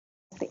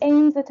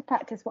aims are to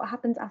practice what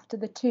happens after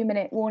the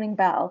 2-minute warning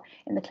bell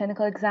in the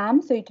clinical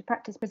exam, so to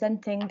practice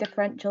presenting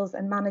differentials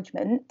and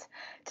management.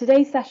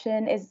 Today's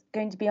session is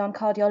going to be on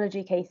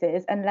cardiology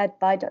cases and led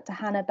by Dr.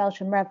 Hannah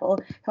Bellsham-Revell,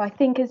 who I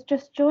think has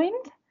just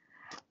joined,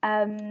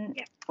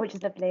 which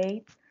is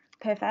lovely.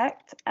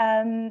 Perfect.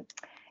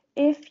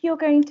 If you're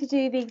going to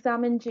do the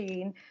exam in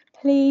June,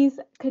 please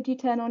could you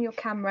turn on your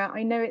camera?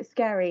 I know it's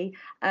scary,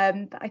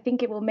 but I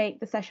think it will make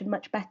the session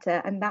much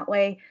better, and that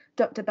way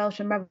Dr.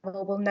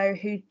 Bellsham-Revell will know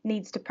who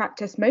needs to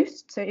practice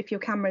most. So if your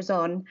camera's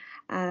on,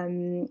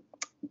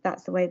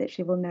 that's the way that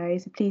she will know.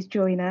 So please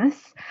join us.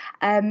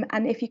 And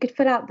if you could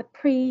fill out the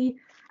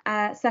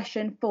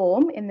pre-session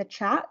form in the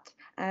chat,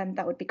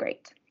 that would be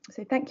great.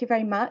 So thank you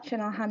very much,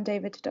 and I'll hand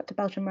over to Dr.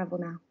 Bellsham-Revell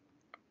now.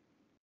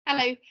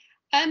 Hello.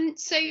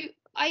 So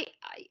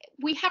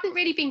we haven't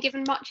really been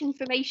given much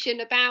information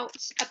about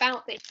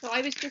this, so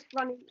I was just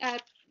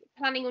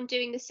planning on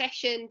doing the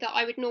session that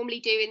I would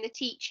normally do in the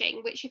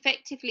teaching, which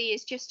effectively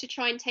is just to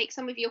try and take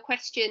some of your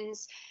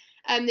questions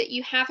that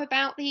you have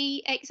about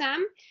the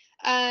exam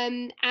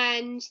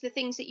and the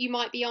things that you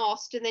might be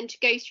asked, and then to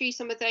go through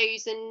some of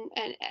those. And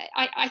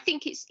I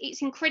think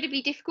it's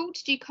incredibly difficult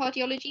to do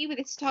cardiology with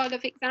this style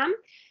of exam,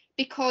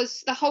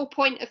 because the whole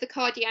point of the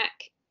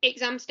cardiac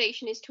exam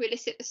station is to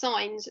elicit the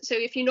signs. So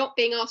if you're not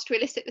being asked to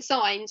elicit the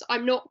signs,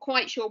 I'm not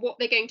quite sure what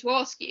they're going to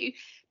ask you,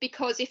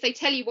 because if they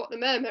tell you what the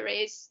murmur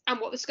is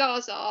and what the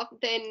scars are,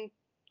 then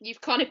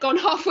you've kind of gone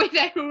halfway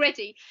there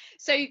already.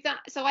 So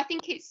I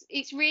think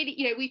it's really,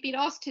 you know, we've been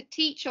asked to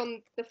teach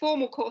on the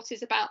formal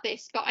courses about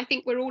this, but I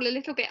think we're all a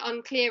little bit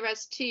unclear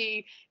as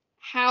to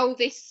how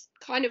this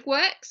kind of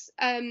works,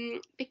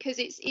 because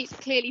it's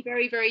clearly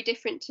very, very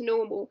different to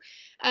normal.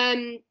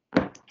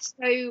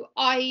 So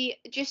I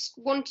just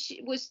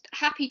was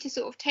happy to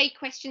sort of take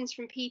questions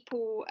from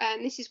people,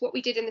 and this is what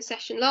we did in the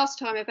session last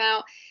time,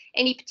 about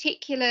any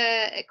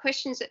particular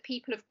questions that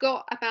people have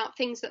got about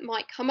things that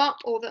might come up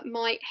or that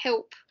might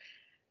help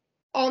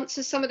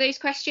answer some of those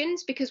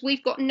questions, because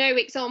we've got no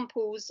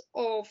examples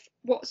of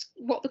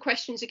what the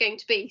questions are going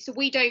to be. So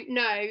we don't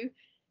know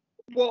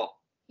what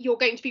you're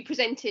going to be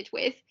presented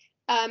with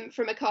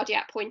from a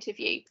cardiac point of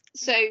view.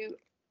 So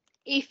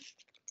if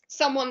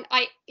someone,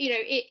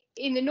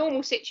 in the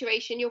normal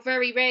situation, you're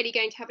very rarely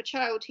going to have a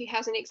child who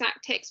has an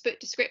exact textbook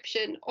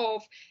description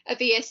of a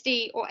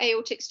VSD or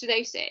aortic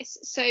stenosis.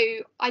 So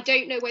I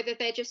don't know whether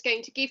they're just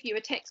going to give you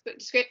a textbook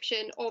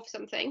description of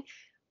something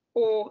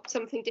or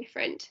something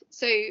different.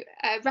 So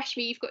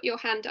Rashmi, you've got your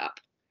hand up.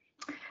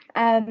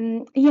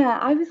 Yeah,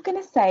 I was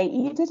going to say,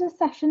 you did a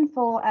session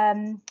for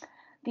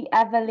the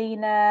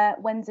Evelina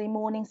Wednesday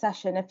morning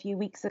session a few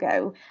weeks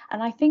ago,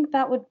 and I think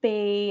that would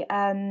be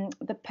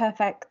the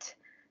perfect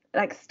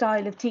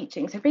style of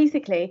teaching. So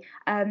basically,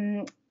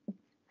 from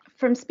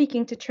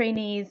speaking to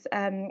trainees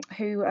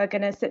who are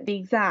going to sit the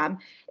exam,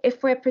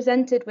 if we're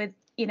presented with,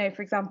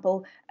 for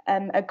example,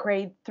 a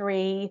grade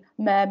 3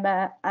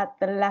 murmur at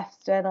the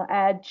left sternal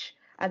edge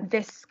and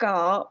this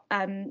scar,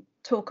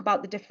 talk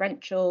about the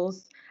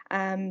differentials,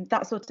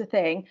 that sort of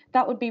thing,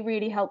 that would be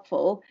really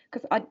helpful,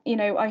 because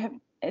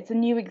it's a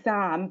new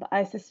exam, but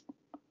I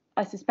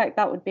suspect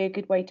that would be a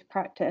good way to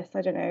practice.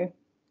 I don't know.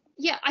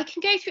 Yeah, I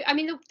can go through. I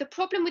mean, the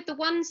problem with the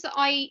ones that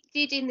I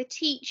did in the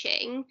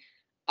teaching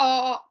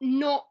are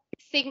not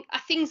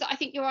things that I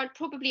think you're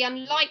probably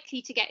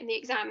unlikely to get in the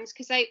exams,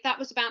 because that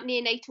was about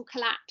neonatal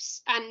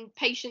collapse and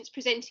patients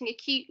presenting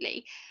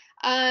acutely.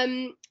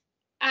 And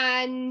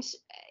I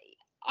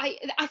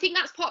think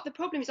that's part of the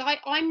problem, is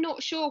I'm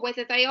not sure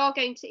whether they are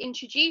going to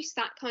introduce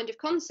that kind of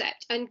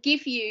concept and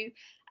give you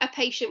a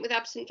patient with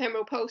absent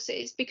femoral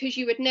pulses, because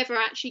you would never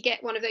actually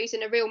get one of those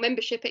in a real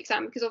membership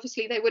exam, because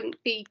obviously they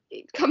wouldn't be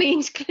coming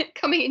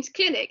into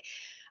clinic.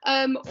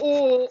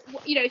 Or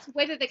so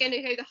whether they're going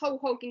to go the whole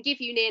hog and give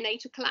you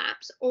neonatal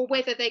collapse, or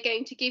whether they're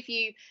going to give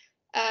you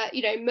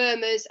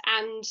murmurs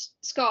and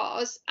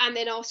scars and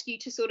then ask you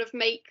to sort of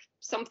make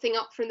something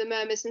up from the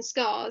murmurs and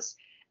scars.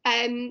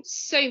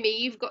 Somi,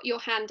 you've got your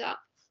hand up.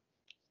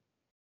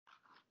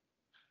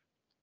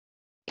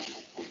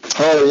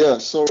 Oh yeah,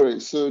 sorry.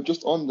 So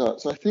just on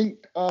that, so I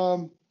think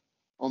on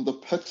the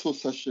petal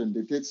session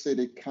they did say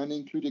they can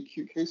include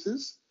acute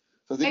cases.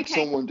 So I think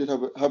someone did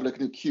have like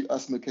an acute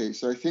asthma case.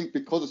 So I think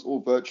because it's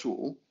all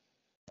virtual,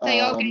 they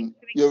are going to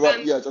you're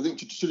right. Yes, I think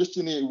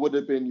traditionally it would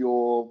have been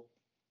your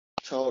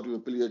child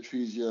with biliary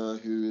atresia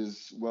who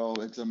is well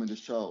examined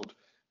as child.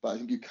 But I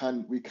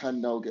think we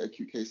can now get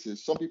acute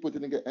cases. Some people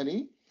didn't get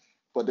any,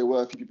 but there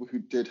were a few people who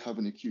did have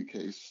an acute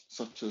case,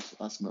 such as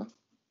asthma.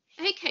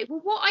 Okay,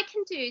 well, what I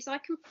can do is I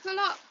can pull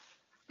up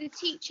the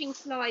teaching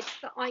slides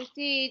that I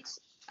did.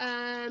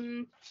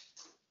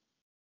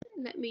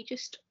 Let me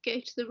just go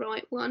to the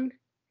right one.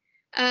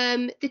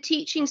 The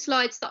teaching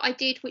slides that I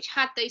did, which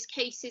had those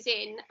cases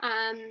in,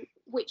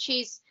 which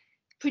is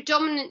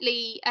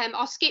predominantly,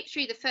 I'll skip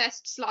through the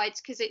first slides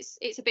because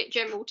it's a bit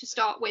general to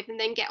start with, and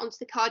then get onto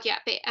the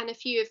cardiac bit and a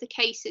few of the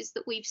cases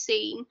that we've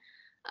seen.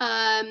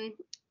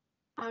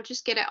 I'll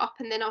just get it up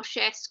and then I'll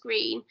share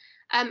screen.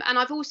 And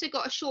I've also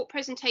got a short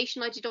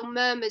presentation I did on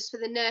murmurs for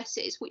the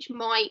nurses, which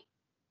might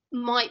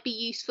might be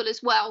useful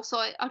as well. So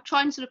I'll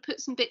try and sort of put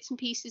some bits and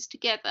pieces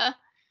together.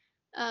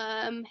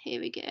 Here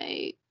we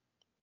go.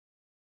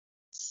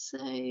 So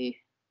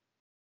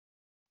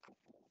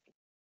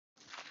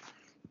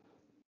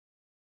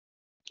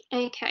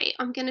okay,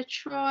 I'm going to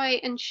try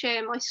and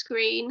share my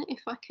screen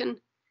if I can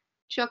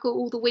juggle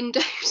all the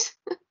windows.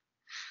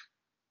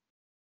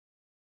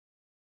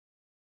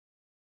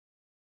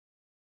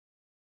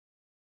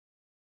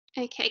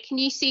 Okay, can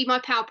you see my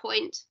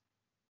PowerPoint?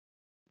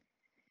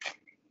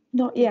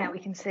 Not yet. Yeah, we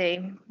can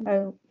see.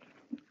 Oh,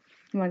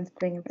 mine's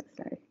being a bit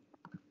slow.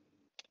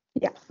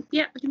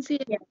 Yeah, we can see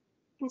it. Yeah.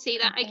 Can see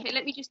that. Okay,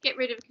 let me just get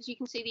rid of it because you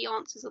can see the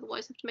answers,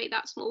 otherwise I have to make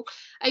that small.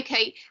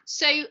 Okay,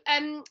 so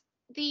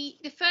the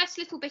first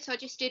little bit I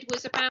just did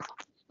was about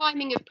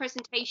timing of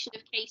presentation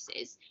of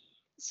cases.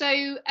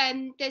 So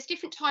there's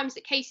different times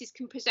that cases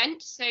can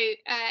present. So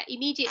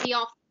immediately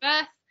after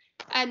birth,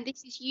 and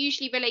this is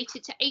usually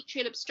related to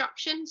atrial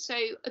obstruction, so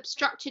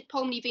obstructed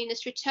pulmonary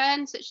venous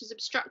return, such as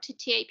obstructed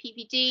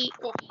TAPVD,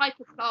 or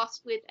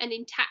hyperplast with an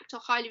intact or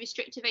highly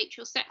restrictive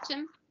atrial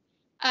septum.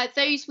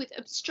 Those with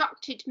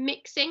obstructed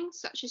mixing,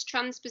 such as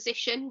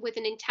transposition with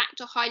an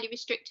intact or highly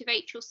restrictive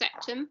atrial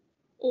septum,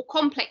 or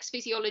complex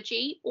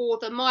physiology, or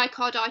the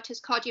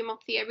myocarditis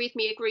cardiomyopathy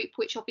arrhythmia group,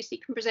 which obviously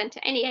can present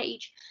at any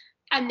age,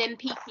 and then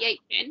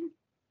PCHN.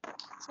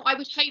 So I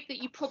would hope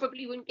that you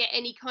probably wouldn't get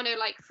any kind of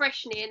like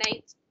fresh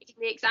neonates in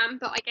the exam,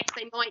 but I guess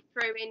they might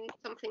throw in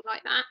something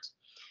like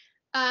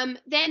that.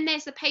 Then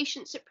there's the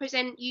patients that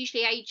present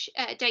usually age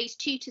days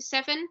 2 to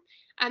 7,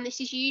 and this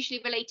is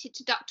usually related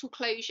to ductal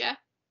closure.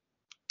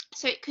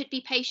 So it could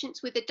be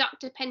patients with a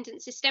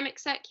duct-dependent systemic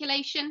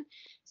circulation,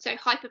 so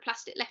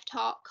hyperplastic left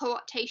heart,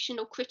 coarctation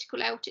or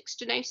critical aortic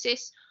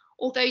stenosis,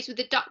 or those with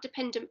a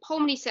duct-dependent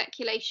pulmonary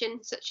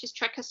circulation, such as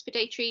tricuspid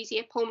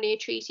atresia, pulmonary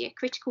atresia,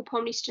 critical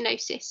pulmonary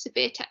stenosis,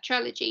 severe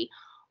tetralogy,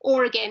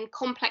 or again,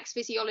 complex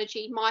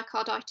physiology,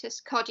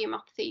 myocarditis,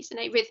 cardiomyopathies, and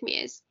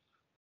arrhythmias.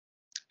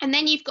 And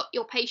then you've got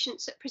your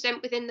patients that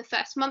present within the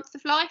first month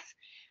of life.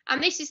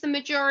 And this is the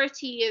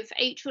majority of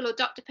atrial or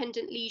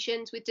duct-dependent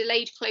lesions with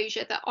delayed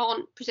closure that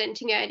aren't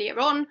presenting earlier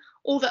on,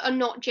 or that are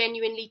not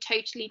genuinely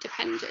totally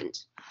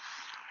dependent.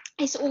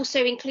 This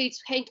also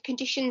includes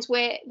conditions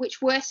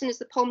which worsen as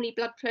the pulmonary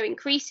blood flow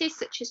increases,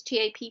 such as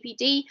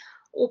TAPVD,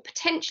 or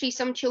potentially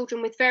some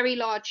children with very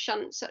large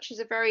shunts, such as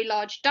a very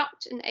large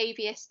duct, an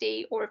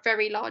AVSD, or a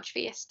very large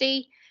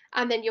VSD,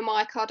 and then your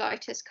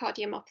myocarditis,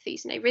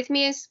 cardiomyopathies, and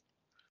arrhythmias.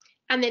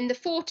 And then the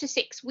 4 to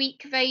 6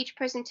 week of age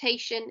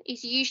presentation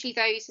is usually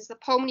those as the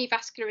pulmonary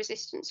vascular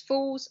resistance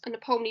falls and the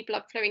pulmonary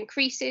blood flow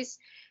increases.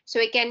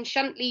 So again,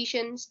 shunt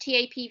lesions,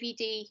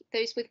 TAPVD,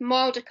 those with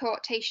milder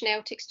coarctation,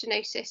 aortic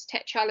stenosis,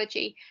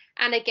 tetralogy,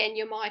 and again,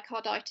 your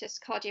myocarditis,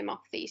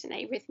 cardiomyopathies, and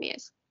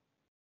arrhythmias.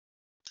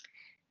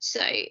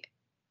 So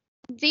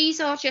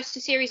these are just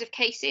a series of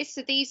cases.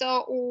 So these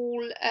are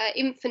all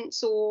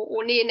infants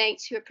or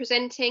neonates who are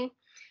presenting.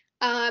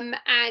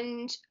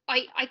 And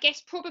I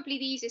guess probably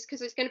the easiest,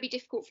 because it's going to be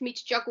difficult for me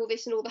to juggle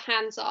this and all the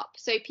hands up,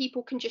 so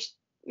people can just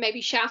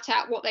maybe shout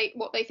out what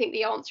they think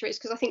the answer is,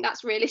 because I think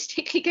that's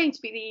realistically going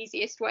to be the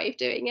easiest way of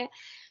doing it.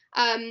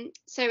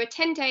 So a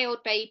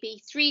 10-day-old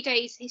baby, 3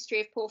 days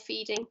history of poor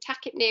feeding,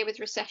 tachypnea with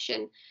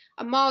recession,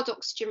 a mild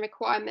oxygen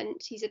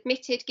requirement. He's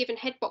admitted, given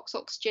head box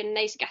oxygen,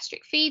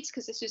 nasogastric feeds,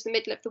 because this was the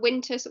middle of the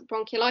winter, sort of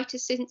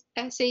bronchiolitis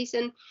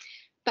season.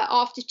 But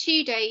after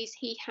 2 days,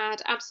 he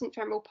had absent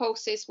femoral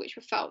pulses, which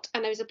were felt,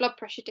 and there was a blood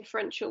pressure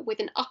differential with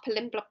an upper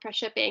limb blood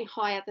pressure being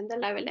higher than the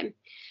lower limb.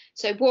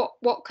 So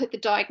what could the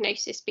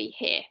diagnosis be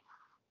here?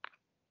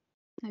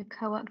 So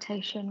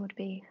coarctation would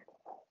be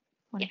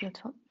one of your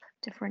top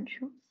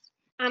differentials.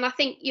 And I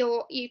think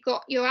you've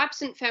got your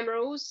absent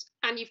femorals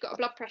and you've got a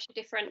blood pressure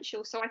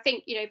differential. So I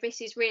think, you know, this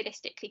is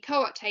realistically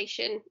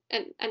coarctation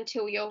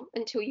until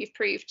you've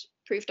proved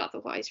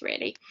otherwise,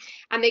 really.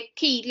 And the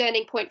key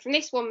learning point from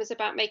this one was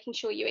about making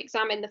sure you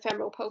examine the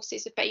femoral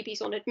pulses of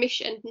babies on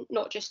admission,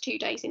 not just 2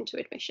 days into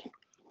admission.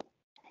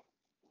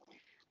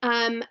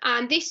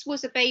 And this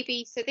was a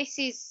baby, so this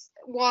is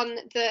one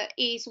that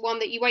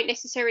you won't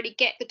necessarily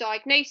get the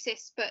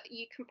diagnosis, but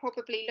you can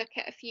probably look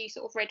at a few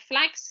sort of red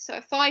flags. So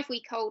a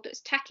 5-week-old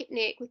that's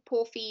tachypneic with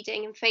poor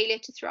feeding and failure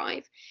to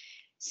thrive,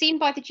 seen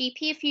by the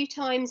GP a few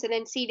times and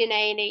then seen in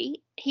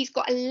A&E. He's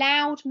got a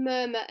loud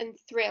murmur and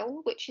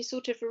thrill, which is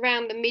sort of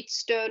around the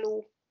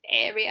mid-sternal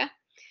area,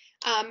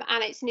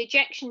 and it's an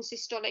ejection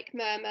systolic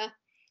murmur,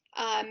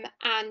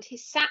 and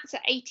his SAT's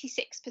at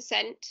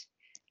 86%.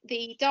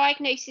 The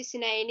diagnosis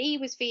in A&E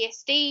was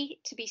VSD,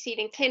 to be seen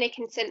in clinic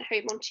and sent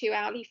home on 2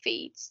 hourly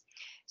feeds.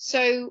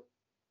 So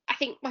I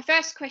think my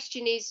first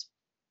question is,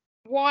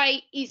 why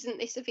isn't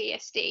this a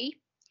VSD?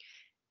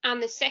 And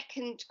the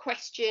second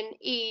question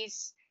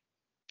is,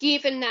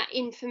 given that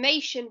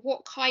information,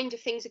 what kind of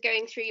things are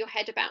going through your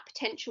head about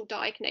potential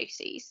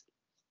diagnoses?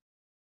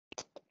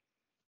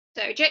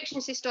 So ejection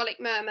systolic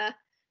murmur,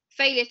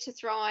 failure to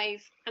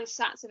thrive, and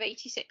SATs of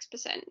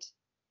 86%.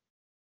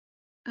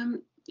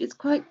 It's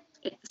quite,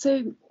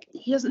 so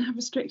he doesn't have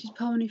restricted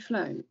pulmonary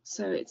flow,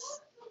 so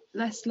it's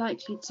less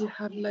likely to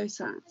have low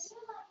SATs.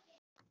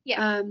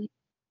 Yeah.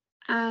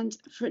 And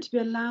for it to be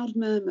a loud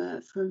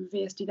murmur from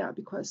VSD, that would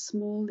be quite a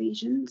small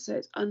lesion, so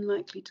it's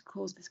unlikely to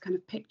cause this kind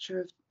of picture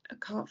of a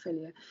heart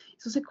failure.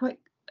 It's also quite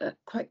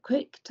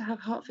quick to have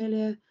heart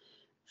failure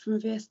from a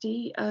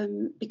VSD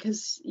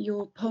because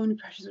your pulmonary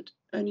pressures would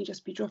only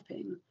just be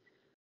dropping.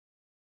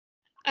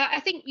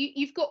 I think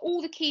you've got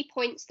all the key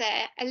points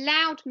there. A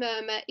loud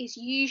murmur is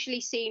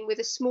usually seen with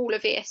a smaller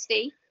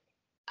VSD.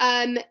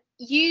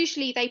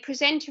 Usually they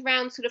present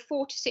around sort of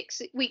 4 to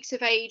 6 weeks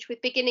of age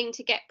with beginning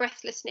to get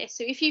breathlessness.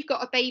 So if you've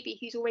got a baby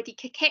who's already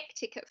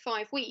cachectic at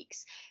 5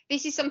 weeks,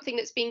 this is something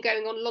that's been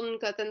going on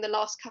longer than the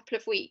last couple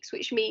of weeks,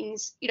 which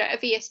means, you know, a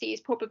VSD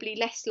is probably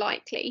less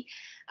likely.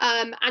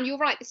 And you're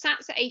right, the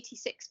SATs are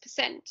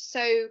 86%.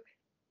 So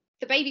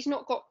the baby's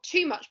not got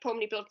too much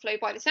pulmonary blood flow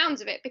by the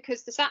sounds of it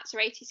because the SATs are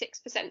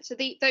 86%. So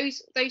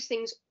those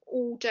things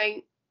all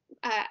don't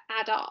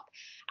add up.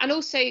 And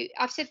also,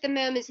 I've said the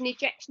murmurs and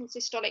ejection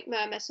systolic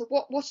murmur. So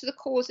what are the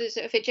causes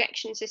of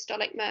ejection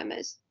systolic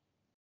murmurs?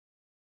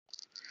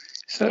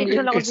 So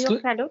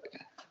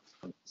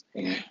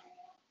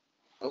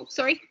Oh,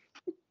 sorry.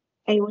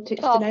 Aortic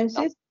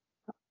stenosis,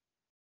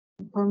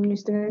 pulmonary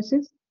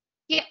stenosis.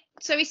 Yeah.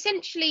 So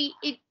essentially,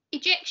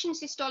 ejection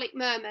systolic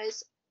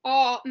murmurs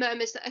are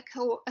murmurs that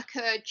occur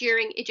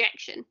during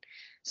ejection.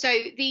 So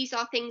these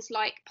are things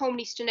like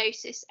pulmonary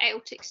stenosis,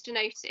 aortic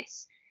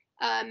stenosis.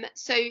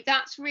 So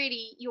that's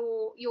really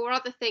your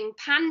other thing.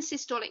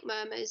 Pansystolic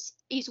murmurs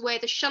is where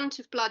the shunt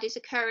of blood is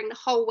occurring the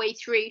whole way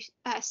through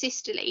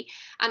systole,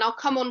 and I'll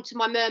come on to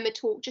my murmur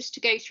talk just to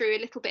go through a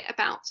little bit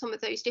about some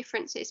of those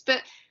differences.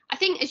 But I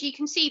think, as you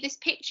can see, this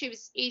picture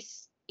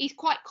is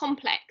quite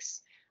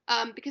complex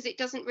because it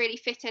doesn't really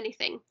fit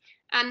anything.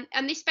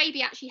 And this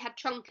baby actually had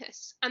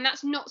truncus, and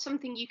that's not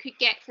something you could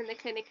get from the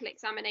clinical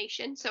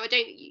examination. So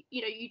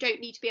you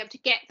don't need to be able to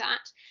get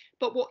that.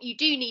 But what you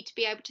do need to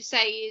be able to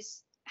say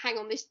is, hang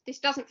on, this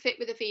doesn't fit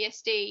with a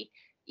VSD.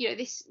 You know,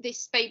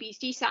 this baby's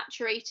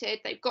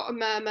desaturated, they've got a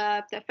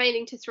murmur, they're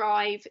failing to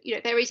thrive. You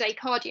know, there is a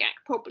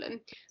cardiac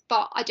problem,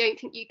 but I don't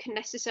think you can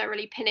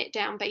necessarily pin it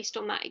down based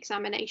on that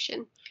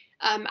examination.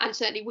 And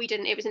certainly we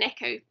didn't. It was an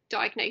echo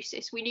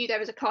diagnosis. We knew there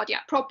was a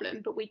cardiac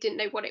problem, but we didn't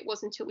know what it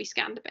was until we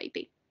scanned the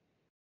baby.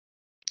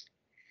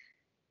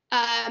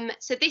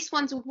 So this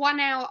one's a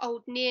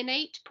 1-hour-old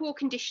neonate, poor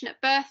condition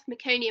at birth,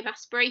 meconium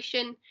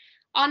aspiration,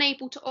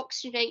 unable to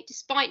oxygenate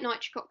despite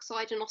nitric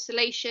oxide and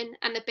oscillation,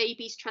 and the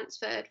baby's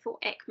transferred for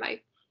ECMO.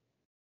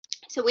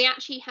 So we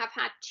actually have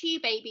had 2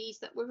 babies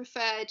that were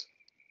referred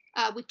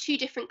with 2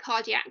 different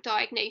cardiac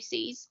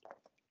diagnoses.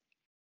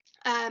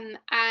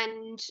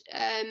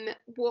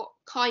 What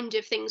kind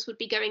of things would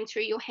be going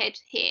through your head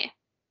here?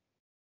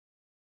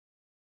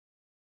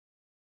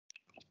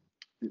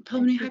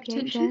 Pulmonary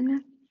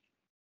hypertension.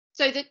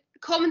 So the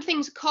common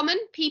things are common,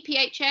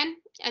 PPHN,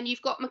 and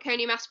you've got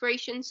meconium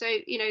aspiration. So,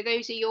 you know,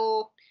 those are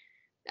your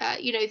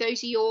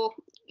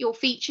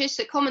features.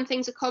 So common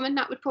things are common.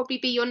 That would probably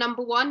be your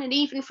number 1. And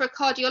even for a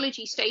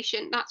cardiology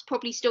station, that's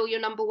probably still your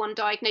number 1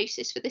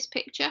 diagnosis for this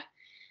picture.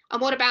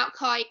 And what about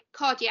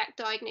cardiac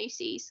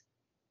diagnoses?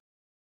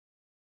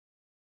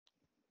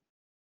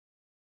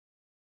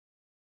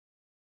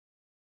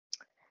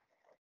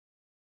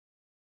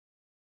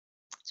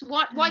 So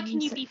why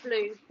can you be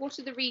blue? What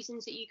are the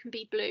reasons that you can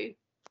be blue?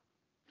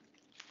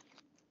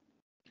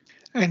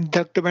 And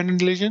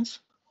duct-dependent lesions?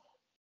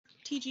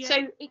 TGA.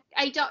 So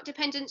a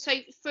duct-dependent. So,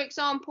 for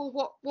example,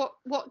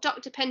 what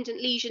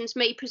duct-dependent lesions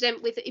may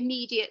present with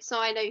immediate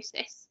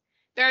cyanosis?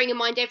 Bearing in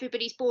mind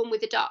everybody's born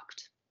with a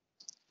duct.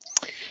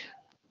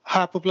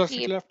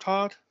 Hypoplastic left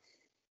heart.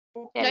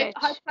 No,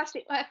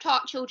 hypoplastic left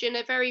heart children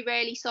are very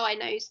rarely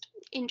cyanosed.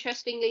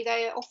 Interestingly,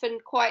 they are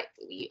often quite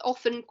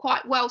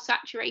well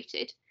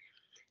saturated.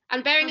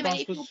 And bearing in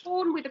mind, if you're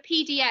born with a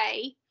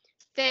PDA,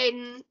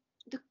 then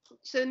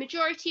the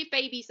majority of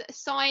babies that are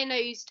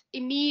cyanosed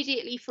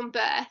immediately from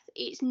birth,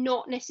 it's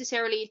not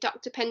necessarily a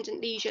duct-dependent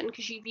lesion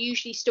because you've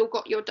usually still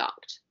got your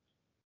duct.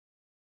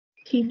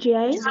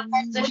 TGA?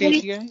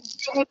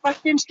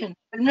 Hypertension.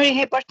 Pulmonary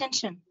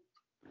hypertension.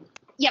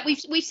 Yeah,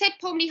 we've said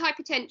pulmonary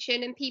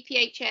hypertension and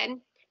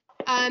PPHN,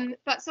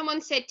 but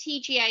someone said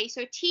TGA.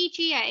 So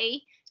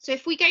TGA. So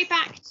if we go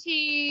back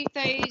to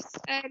those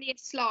earlier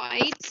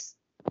slides,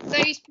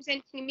 those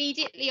presenting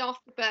immediately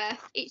after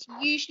birth, it's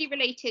usually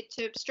related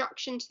to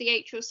obstruction to the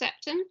atrial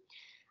septum.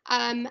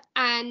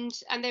 And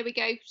there we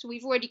go. So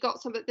we've already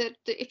got some of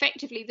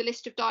effectively the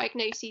list of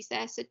diagnoses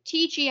there. So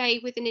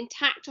TGA with an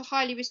intact or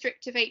highly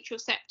restrictive atrial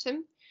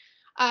septum,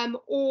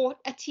 or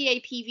a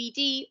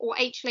TAPVD or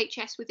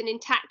HLHS with an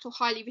intact or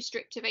highly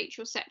restrictive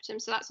atrial septum.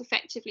 So that's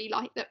effectively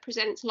that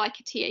presents like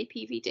a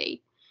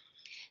TAPVD.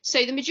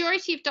 So the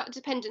majority of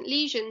duct-dependent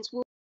lesions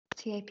will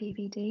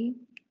TAPVD.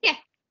 Yeah.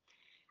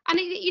 And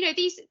I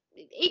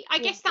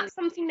guess that's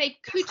something they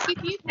could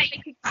give you. They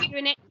could give you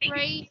an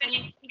X-ray and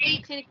give you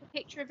a clinical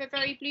picture of a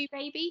very blue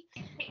baby.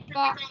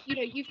 But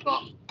you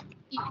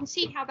can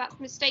see how that's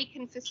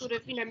mistaken for sort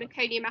of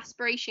meconium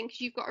aspiration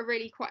because you've got a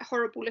really quite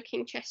horrible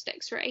looking chest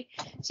X-ray.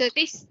 So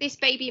this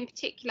baby in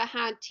particular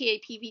had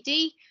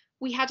TAPVD,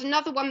 We had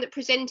another one that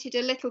presented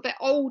a little bit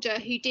older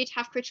who did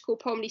have critical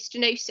pulmonary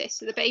stenosis,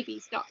 so the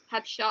baby's duct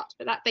had shut,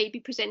 but that baby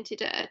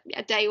presented at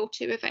a day or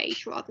two of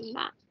age rather than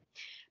that.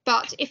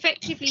 But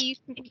effectively, you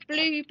can be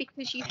blue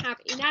because you have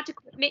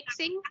inadequate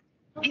mixing,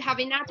 you have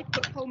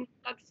inadequate pulmonary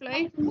blood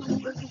flow,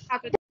 or you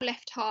have a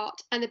left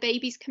heart and the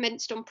baby's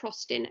commenced on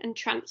prostin and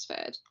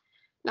transferred.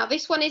 Now,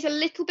 this one is a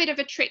little bit of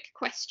a trick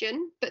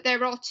question, but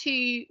there are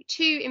two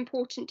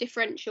important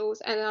differentials,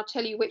 and I'll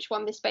tell you which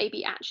one this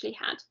baby actually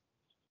had.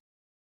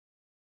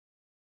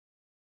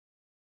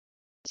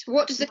 So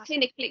what does the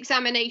clinical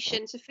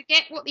examination, so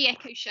forget what the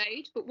echo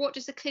showed, but what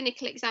does the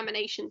clinical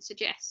examination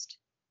suggest?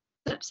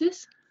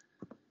 Sepsis?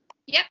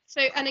 Yep.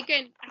 So, and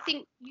again, I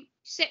think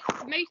most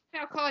of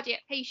our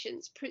cardiac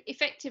patients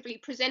effectively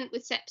present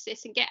with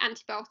sepsis and get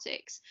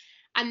antibiotics,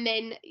 and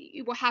then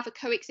you will have a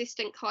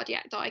coexistent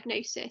cardiac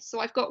diagnosis. So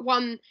I've got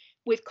one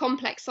with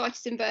complex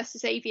cytosine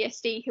versus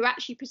AVSD who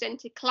actually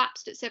presented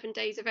collapsed at 7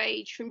 days of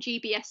age from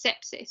GBS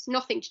sepsis,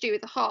 nothing to do with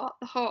the heart.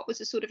 The heart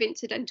was a sort of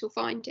incidental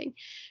finding.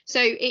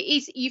 So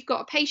you've got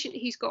a patient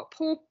who's got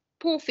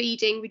poor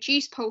feeding,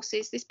 reduced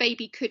pulses. This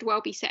baby could well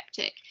be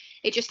septic.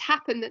 It just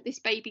happened that this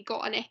baby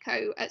got an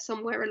echo at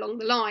somewhere along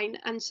the line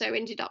and so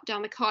ended up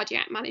down the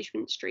cardiac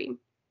management stream.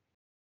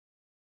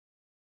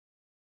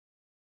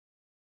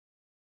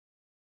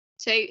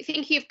 So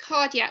thinking of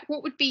cardiac,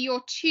 what would be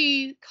your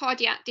two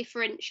cardiac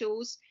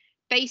differentials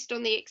based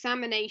on the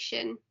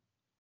examination?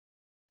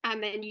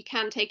 And then you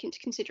can take into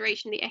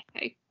consideration the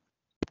echo.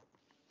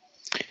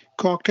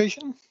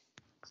 Coarctation?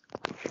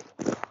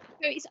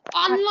 So it's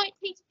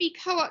unlikely to be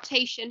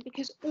coarctation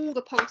because all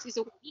the pulses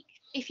are weak.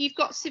 If you've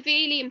got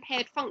severely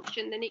impaired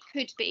function, then it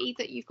could be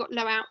that you've got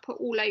low output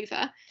all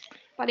over.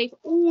 But if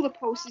all the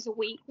pulses are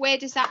weak, where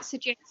does that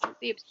suggest that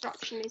the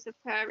obstruction is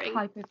occurring?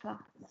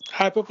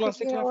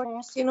 Hypoplastic left heart.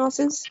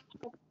 Stenosis.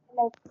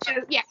 So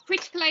yeah,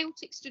 critical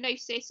aortic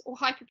stenosis or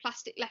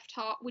hypoplastic left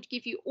heart would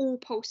give you all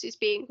pulses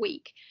being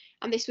weak,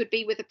 and this would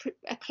be with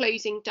a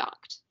closing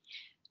duct.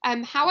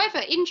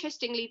 However,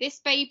 interestingly, this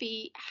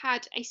baby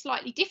had a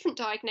slightly different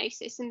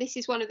diagnosis, and this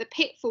is one of the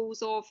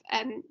pitfalls of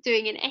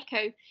doing an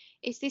echo,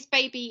 is this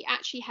baby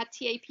actually had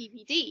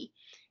TAPVD.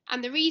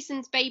 And the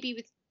reasons babies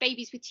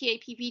with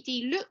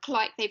TAPVD look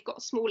like they've got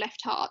a small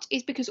left heart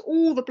is because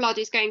all the blood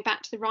is going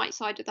back to the right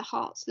side of the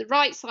heart. So the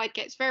right side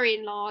gets very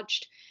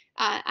enlarged,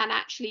 and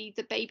actually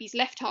the baby's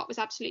left heart was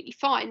absolutely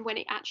fine when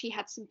it actually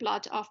had some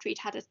blood after he'd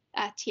had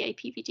a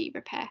TAPVD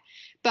repair.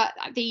 But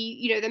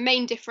the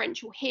main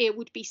differential here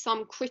would be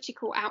some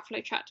critical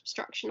outflow tract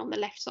obstruction on the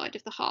left side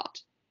of the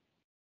heart.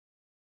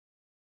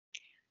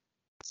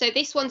 So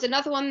this one's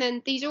another one,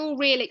 then these are all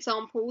real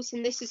examples,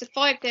 and this is a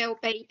 5-day-old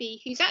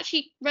baby who's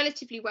actually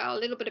relatively well, a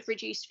little bit of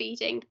reduced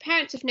feeding. The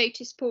parents have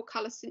noticed poor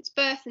colour since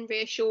birth and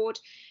reassured,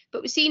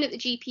 but was seen at the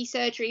GP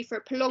surgery for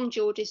a prolonged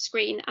jaundice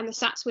screen, and the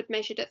SATs were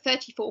measured at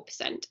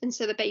 34%, and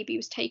so the baby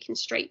was taken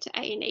straight to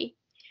A&E.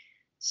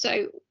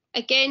 So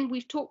again,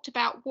 we've talked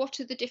about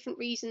what are the different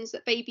reasons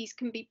that babies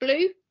can be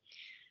blue,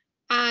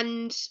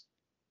 and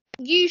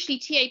usually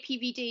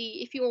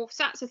TAPVD, if your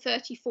SATs are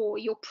 34,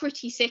 you're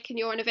pretty sick and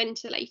you're on a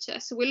ventilator.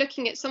 So we're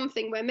looking at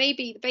something where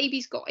maybe the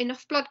baby's got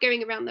enough blood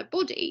going around their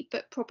body,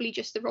 but probably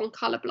just the wrong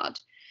colour blood.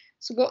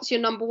 So what's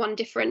your number one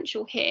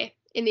differential here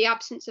in the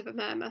absence of a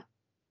murmur?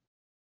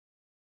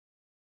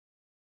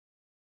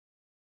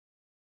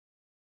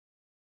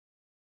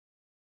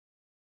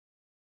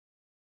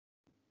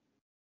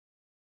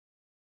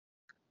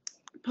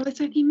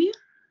 Polycythemia?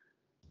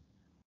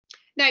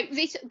 No,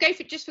 go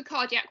for just for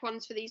cardiac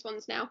ones for these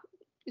ones now,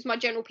 because my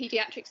general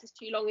paediatrics is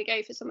too long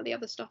ago for some of the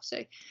other stuff.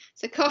 So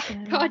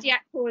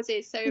cardiac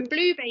causes. So a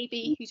blue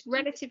baby who's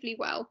relatively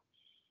well.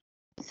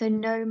 So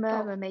no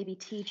murmur, maybe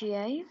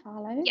TGA.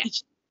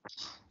 Yes.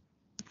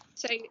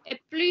 So a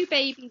blue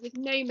baby with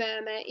no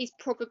murmur is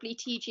probably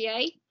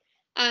TGA.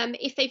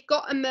 If they've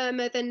got a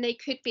murmur, then they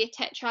could be a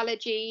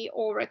tetralogy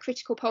or a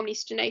critical pulmonary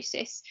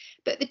stenosis.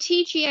 But the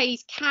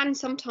TGAs can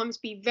sometimes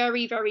be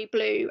very, very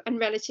blue and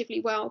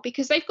relatively well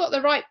because they've got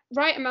the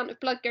right amount of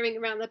blood going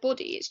around their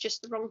body. It's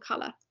just the wrong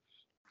colour.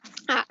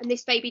 And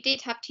this baby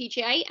did have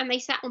TGA, and they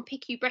sat on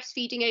PICU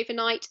breastfeeding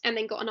overnight and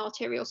then got an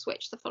arterial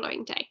switch the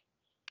following day.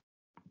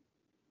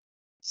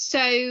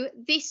 So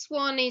this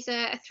one is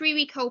a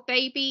 3-week-old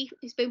baby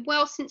who's been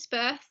well since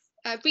birth,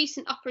 a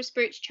recent upper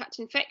respiratory tract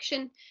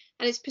infection,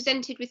 and is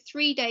presented with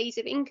 3 days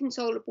of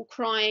inconsolable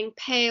crying,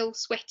 pale,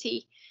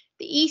 sweaty.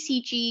 The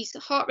ECG's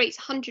heart rate's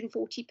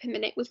 140 per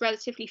minute with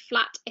relatively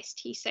flat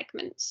ST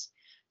segments.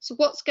 So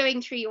what's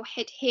going through your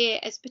head here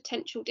as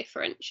potential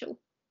differential?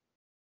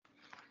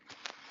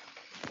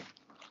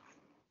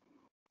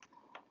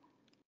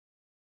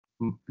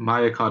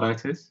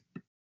 Myocarditis?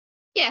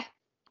 Yeah.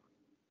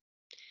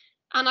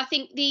 And I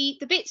think the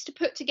bits to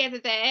put together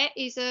there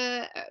is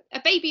a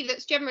baby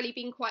that's generally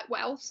been quite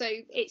well. So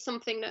it's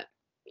something that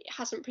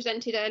hasn't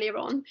presented earlier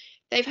on.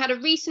 They've had a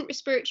recent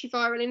respiratory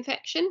viral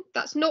infection.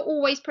 That's not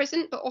always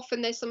present, but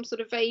often there's some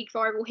sort of vague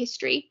viral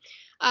history.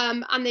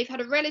 And they've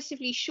had a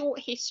relatively short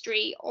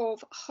history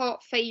of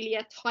heart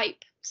failure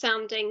type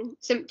sounding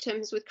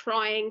symptoms with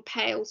crying,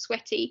 pale,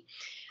 sweaty.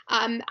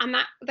 And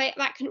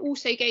that can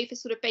also go for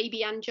sort of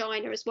baby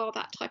angina as well,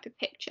 that type of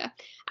picture.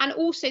 And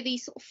also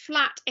these sort of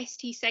flat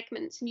ST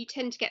segments, and you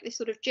tend to get this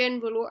sort of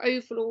general or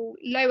overall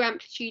low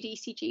amplitude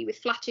ECG with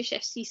flattish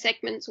ST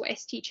segments or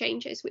ST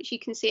changes, which you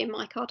can see in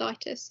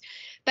myocarditis.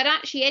 But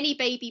actually any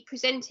baby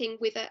presenting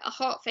with a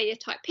heart failure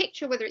type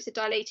picture, whether it's a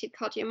dilated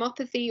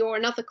cardiomyopathy or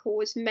another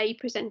cause, may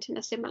present in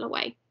a similar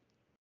way.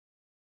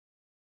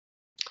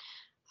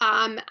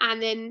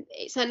 And then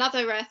it's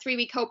another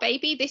 3-week-old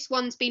baby. This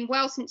one's been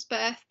well since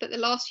birth, but the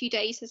last few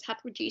days has had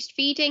reduced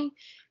feeding.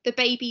 The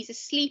baby's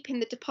asleep in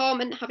the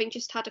department, having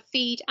just had a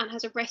feed, and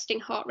has a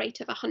resting heart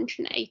rate of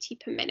 180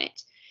 per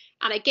minute.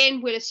 And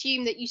again, we'll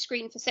assume that you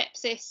screen for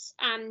sepsis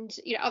and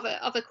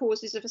other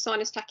causes of a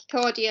sinus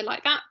tachycardia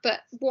like that. But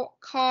what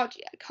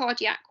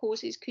cardiac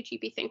causes could you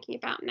be thinking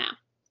about now?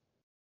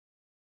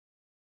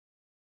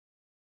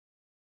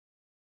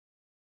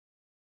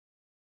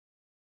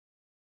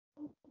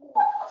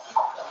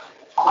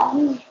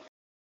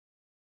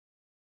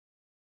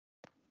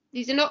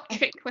 These are not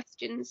trick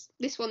questions.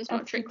 This one's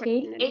not a trick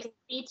question.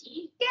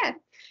 SVT? Yeah,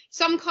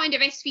 some kind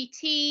of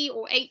SVT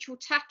or atrial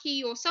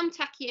tachy or some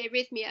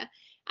tachyarrhythmia.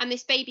 And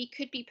this baby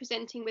could be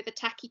presenting with a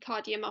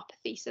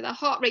tachycardiomyopathy. So their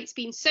heart rate's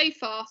been so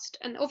fast,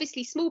 and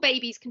obviously small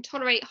babies can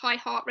tolerate high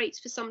heart rates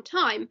for some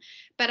time,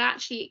 but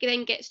actually it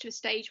then gets to a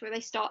stage where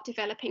they start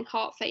developing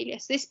heart failure.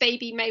 So this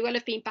baby may well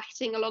have been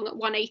batting along at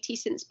 180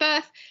 since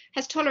birth,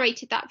 has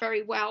tolerated that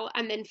very well,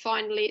 and then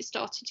finally it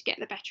started to get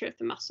the better of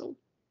the muscle.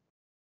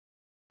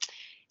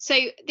 So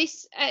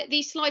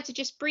these slides are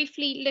just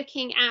briefly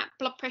looking at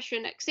blood pressure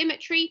and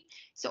oximetry.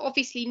 So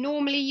obviously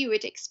normally you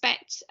would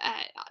expect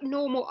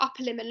normal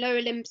upper limb and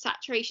lower limb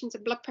saturations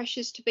and blood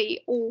pressures to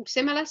be all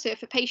similar. So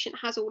if a patient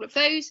has all of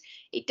those,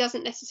 it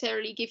doesn't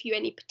necessarily give you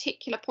any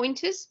particular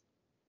pointers.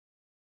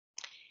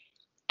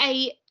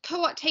 A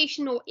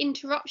coarctation or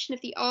interruption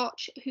of the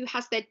arch who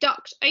has their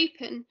duct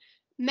open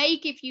may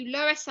give you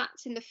lower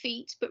sats in the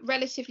feet, but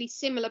relatively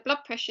similar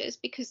blood pressures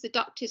because the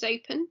duct is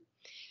open.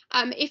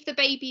 If the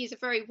baby is a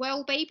very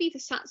well baby, the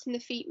sats in the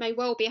feet may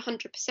well be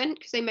 100%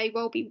 because they may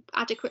well be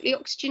adequately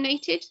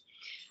oxygenated.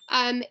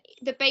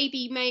 If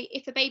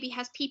the baby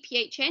has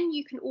PPHN,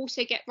 you can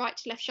also get right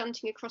to left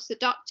shunting across the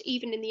duct,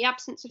 even in the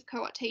absence of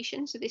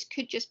coarctation. So this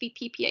could just be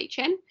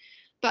PPHN,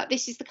 but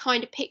this is the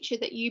kind of picture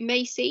that you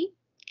may see.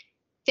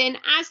 Then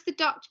as the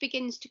duct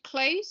begins to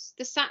close,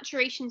 the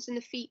saturations in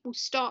the feet will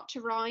start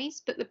to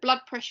rise, but the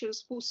blood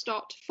pressures will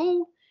start to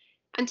fall,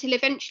 until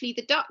eventually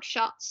the duct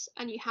shuts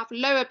and you have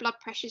lower blood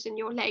pressures in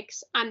your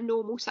legs and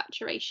normal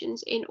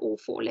saturations in all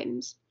 4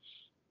 limbs.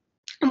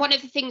 And one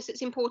of the things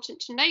that's important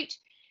to note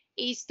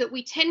is that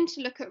we tend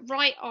to look at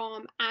right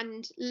arm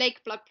and leg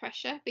blood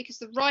pressure because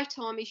the right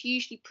arm is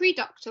usually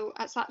preductal,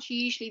 as that's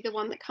usually the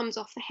one that comes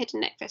off the head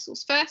and neck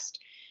vessels first.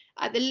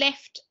 The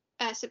left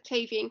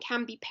subclavian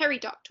can be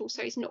periductal,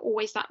 so it's not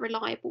always that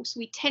reliable. So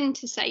we tend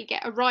to say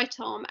get a right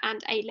arm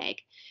and a leg.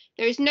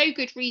 There is no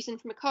good reason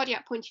from a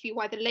cardiac point of view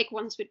why the leg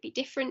ones would be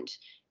different.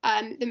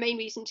 The main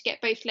reason to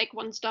get both leg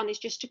ones done is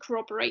just to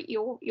corroborate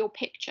your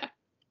picture.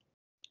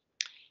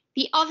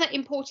 The other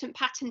important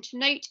pattern to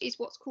note is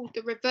what's called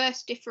the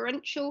reverse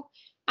differential,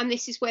 and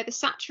this is where the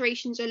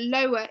saturations are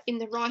lower in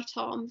the right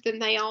arm than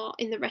they are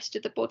in the rest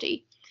of the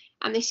body.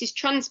 And this is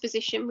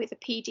transposition with a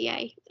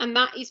PDA, and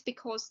that is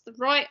because the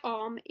right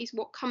arm is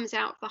what comes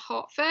out of the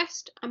heart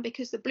first, and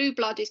because the blue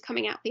blood is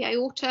coming out the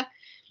aorta,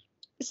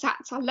 the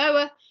sats are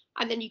lower,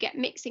 and then you get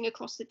mixing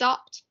across the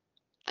duct,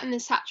 and the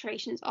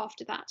saturations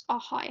after that are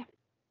higher.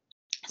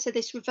 So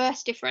this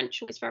reverse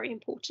differential is very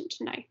important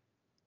to know.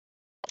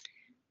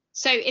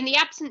 So in the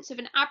absence of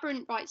an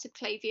aberrant right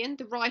subclavian,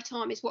 the right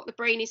arm is what the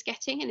brain is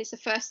getting and is the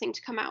first thing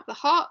to come out of the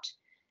heart.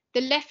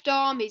 The left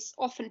arm is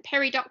often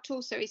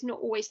periductal, so it's not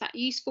always that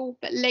useful,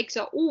 but legs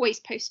are always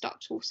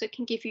postductal, so it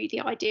can give you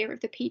the idea of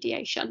the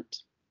PDA shunt.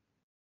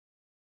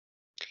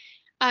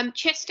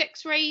 Chest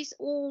x-rays,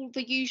 all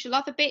the usual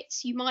other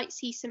bits, you might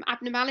see some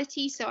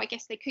abnormalities. So I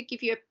guess they could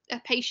give you a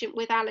patient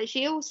with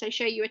Alagille, so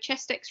show you a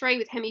chest x-ray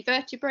with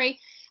hemivertebrae,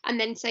 and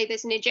then say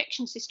there's an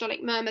ejection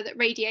systolic murmur that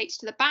radiates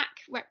to the back,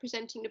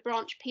 representing the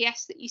branch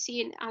PS that you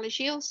see in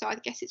Alagille. So I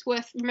guess it's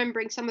worth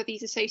remembering some of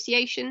these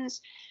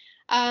associations.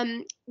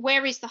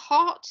 Where is the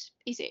heart?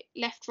 Is it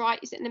left, right?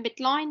 Is it in the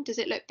midline? Does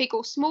it look big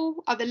or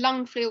small? Are the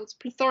lung fields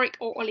plethoric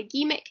or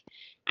oligemic?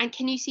 And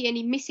can you see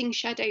any missing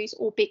shadows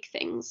or big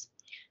things?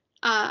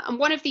 And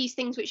one of these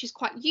things which is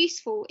quite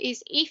useful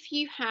is if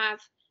you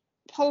have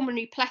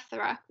pulmonary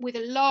plethora with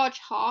a large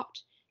heart,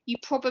 you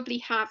probably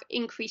have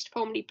increased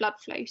pulmonary blood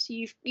flow. So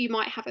you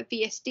might have a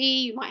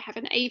VSD, you might have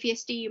an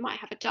AVSD, you might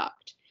have a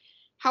duct.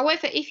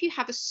 However, if you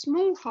have a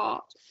small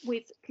heart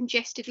with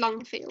congested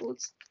lung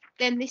fields,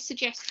 then this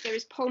suggests there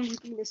is pulmonary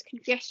venous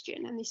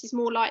congestion, and this is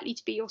more likely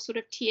to be your sort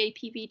of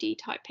TAPVD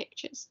type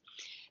pictures.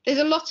 There's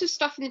a lot of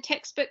stuff in the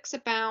textbooks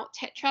about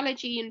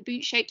tetralogy and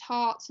boot-shaped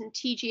hearts and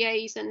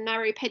TGAs and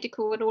narrow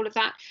pedicle and all of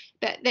that,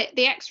 but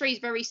the x-rays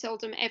very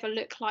seldom ever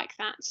look like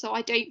that. So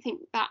I don't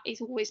think that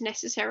is always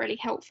necessarily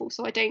helpful.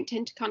 So I don't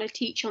tend to kind of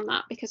teach on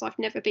that because I've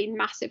never been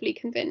massively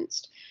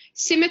convinced.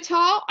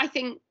 Scimitar, I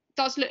think,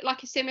 does look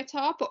like a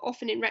scimitar, but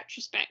often in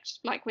retrospect,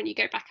 like when you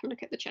go back and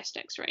look at the chest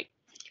x-ray.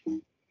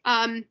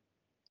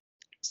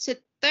 So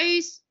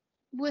those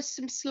were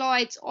some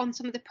slides on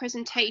some of the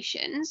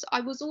presentations. I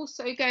was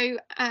also going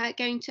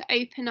to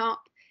open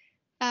up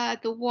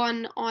the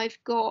one I've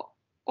got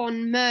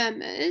on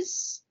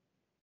murmurs,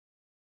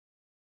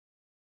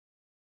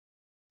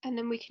 and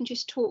then we can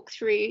just talk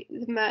through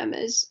the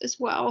murmurs as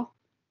well.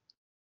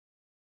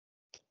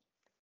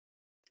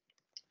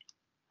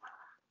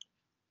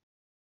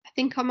 I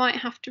think I might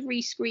have to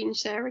re-screen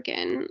share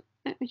again.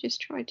 Let me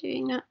just try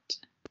doing that.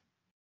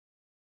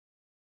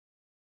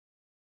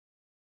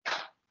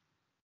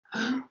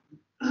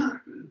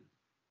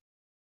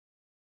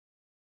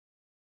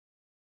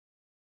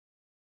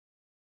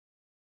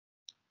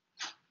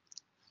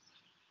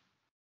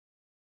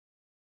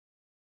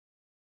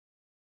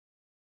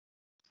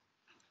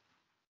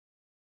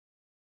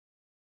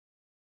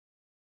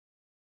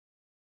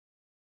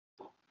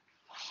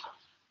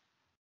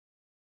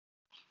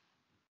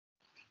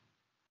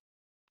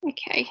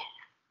 Okay.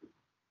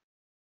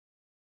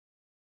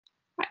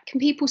 Right, can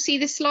people see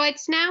the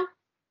slides now?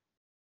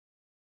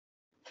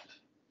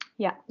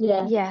 Yeah.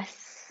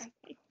 Yes.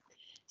 Okay.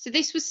 So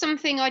this was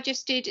something I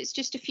just did. It's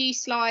just a few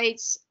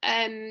slides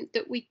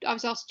that I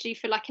was asked to do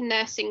for like a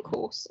nursing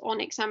course on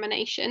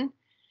examination.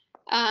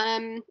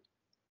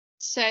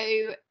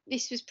 So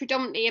this was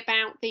predominantly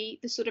about the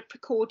sort of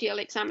precordial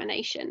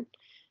examination.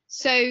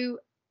 So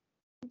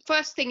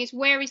first thing is,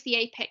 where is the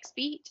apex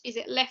beat? Is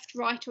it left,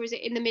 right, or is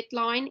it in the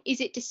midline?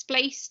 Is it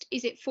displaced?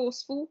 Is it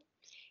forceful?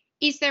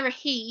 Is there a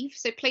heave?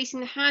 So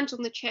placing the hand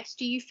on the chest,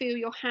 do you feel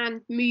your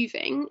hand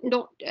moving?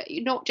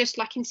 Not just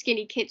like in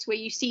skinny kids where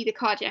you see the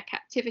cardiac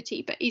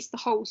activity, but is the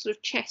whole sort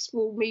of chest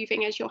wall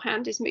moving as your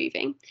hand is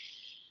moving?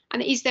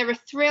 And is there a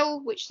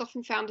thrill, which is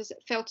often felt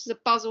as a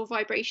buzz or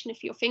vibration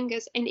of your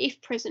fingers? And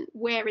if present,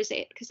 where is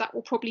it? Because that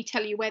will probably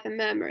tell you where the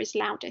murmur is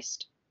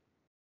loudest.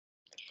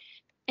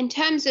 In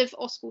terms of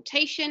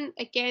auscultation,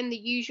 again, the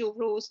usual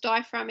rules: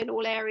 diaphragm in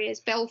all areas,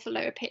 bell for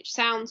lower pitch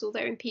sounds, although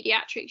in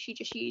paediatrics you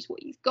just use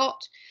what you've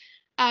got.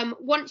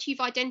 Once you've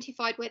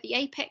identified where the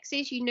apex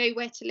is, you know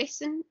where to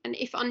listen, and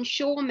if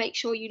unsure, make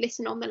sure you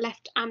listen on the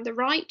left and the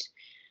right.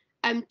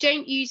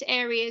 Don't use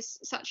areas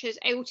such as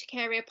aortic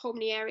area,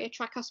 pulmonary area,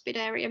 tricuspid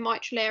area,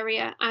 mitral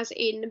area, as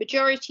in the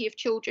majority of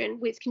children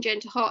with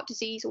congenital heart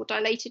disease or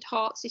dilated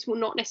hearts. This will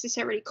not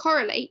necessarily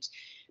correlate,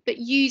 but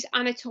use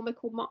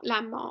anatomical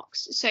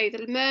landmarks. So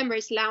the murmur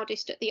is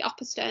loudest at the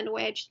upper sternal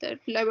edge, the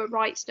lower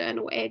right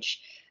sternal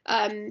edge,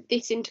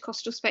 this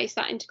intercostal space,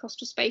 that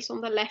intercostal space on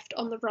the left,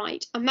 on the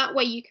right. And that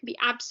way you can be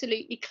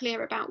absolutely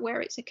clear about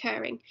where it's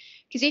occurring.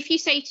 Because if you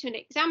say to an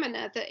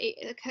examiner that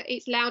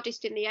it's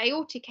loudest in the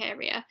aortic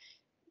area,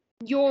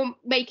 you're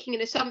making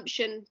an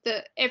assumption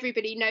that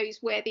everybody knows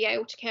where the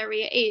aortic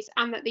area is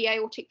and that the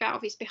aortic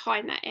valve is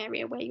behind that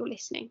area where you're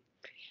listening.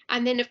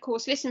 And then, of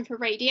course, listen for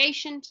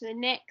radiation to the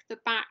neck, the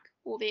back,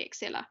 or the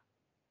axilla.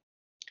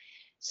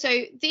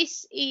 So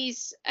this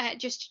is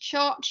just a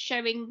chart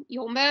showing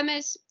your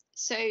murmurs.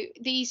 So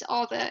these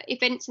are the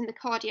events in the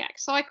cardiac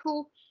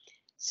cycle.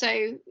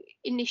 So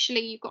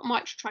initially, you've got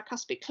mitral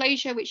tricuspid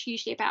closure, which is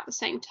usually about the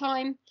same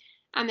time.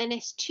 And then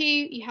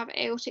S2, you have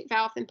aortic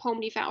valve and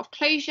pulmonary valve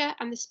closure,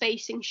 and the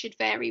spacing should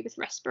vary with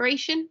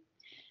respiration.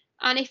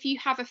 And if you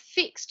have a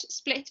fixed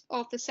split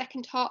of the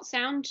second heart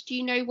sound, do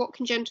you know what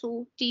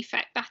congenital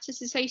defect that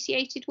is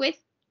associated with?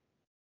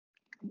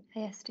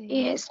 ASD.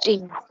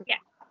 ASD.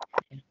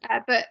 Yeah.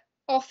 But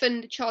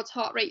often the child's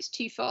heart rate's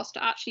too fast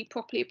to actually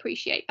properly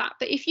appreciate that.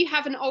 But if you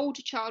have an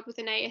older child with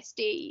an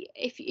ASD,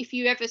 if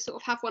you ever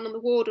sort of have one on the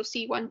ward or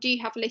see one, do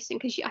have a listen,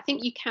 because I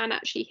think you can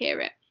actually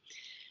hear it.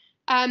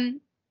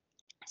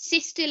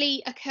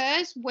 Systole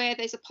occurs where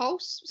there's a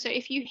pulse. So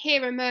if you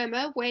hear a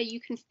murmur where you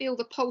can feel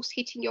the pulse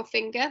hitting your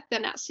finger,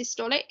 then that's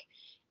systolic.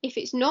 If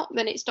it's not,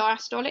 then it's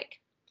diastolic.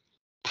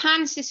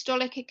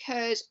 Pansystolic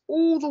occurs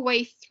all the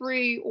way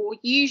through, or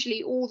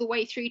usually all the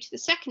way through to the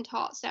second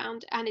heart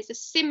sound, and is a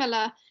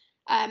similar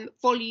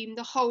volume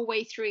the whole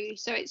way through.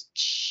 So it's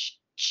ch,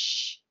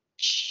 ch,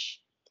 ch,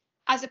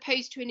 as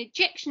opposed to an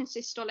ejection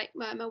systolic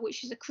murmur,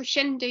 which is a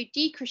crescendo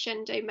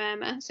decrescendo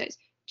murmur. So it's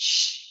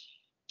ch,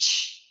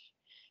 ch.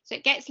 So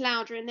it gets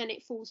louder and then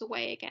it falls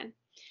away again.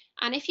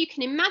 And if you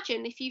can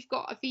imagine, if you've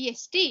got a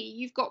VSD,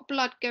 you've got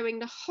blood going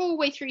the whole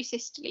way through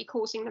systole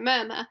causing the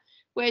murmur.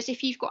 Whereas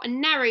if you've got a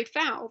narrowed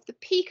valve, the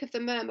peak of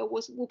the murmur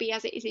will be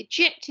as it is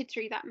ejected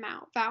through that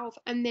valve,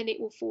 and then it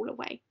will fall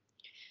away.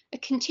 A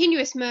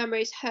continuous murmur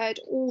is heard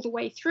all the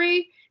way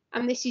through,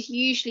 and this is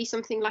usually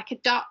something like a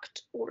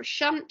duct or a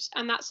shunt,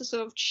 and that's a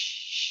sort of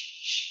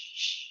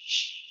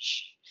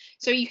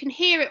so you can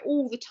hear it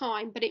all the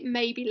time, but it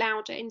may be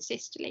louder in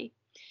systole.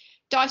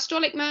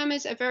 Diastolic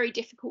murmurs are very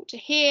difficult to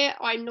hear.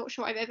 I'm not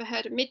sure I've ever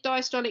heard a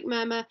mid-diastolic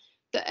murmur,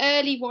 The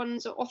early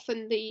ones are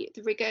often the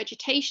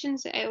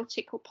regurgitations, the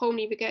aortic or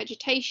pulmonary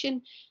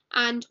regurgitation.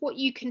 And what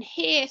you can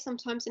hear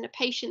sometimes in a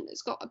patient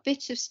that's got a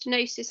bit of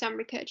stenosis and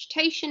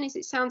regurgitation is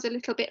it sounds a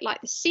little bit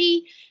like the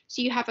C.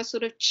 So you have a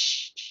sort of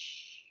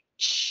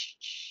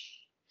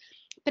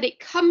but it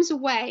comes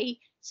away.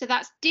 So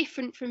that's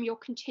different from your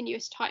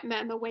continuous type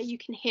murmur where you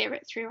can hear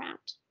it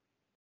throughout.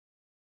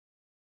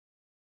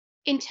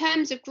 In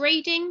terms of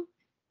grading,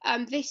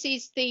 this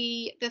is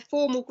the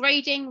formal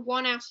grading,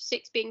 1 out of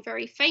 6 being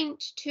very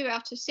faint, 2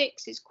 out of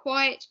 6 is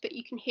quiet, but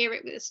you can hear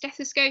it with a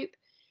stethoscope.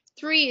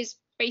 3 is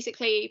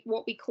basically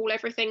what we call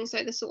everything,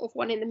 so the sort of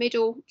one in the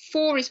middle.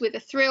 4 is with a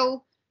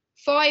thrill.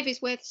 5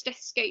 is where the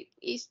stethoscope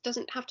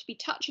doesn't have to be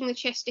touching the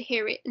chest to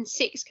hear it, and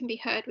 6 can be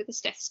heard with a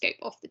stethoscope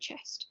off the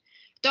chest.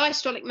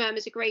 Diastolic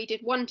murmurs are graded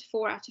 1 to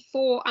 4 out of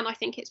 4, and I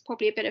think it's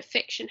probably a bit of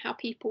fiction how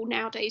people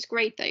nowadays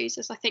grade those,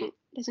 as I think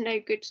there's no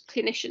good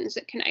clinicians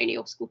that can only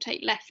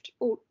auscultate left,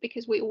 or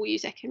because we all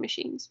use echo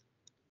machines.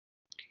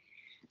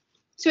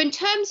 So in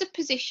terms of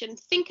position,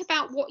 think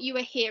about what you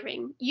are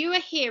hearing. You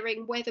are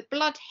hearing where the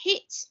blood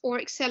hits or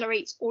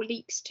accelerates or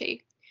leaks to.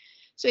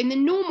 So in the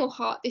normal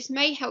heart, this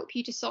may help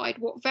you decide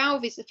what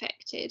valve is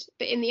affected,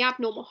 but in the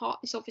abnormal heart,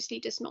 this obviously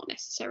does not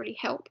necessarily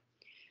help.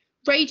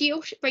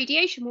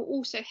 Radiation will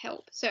also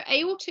help. So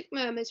aortic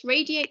murmurs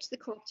radiate to the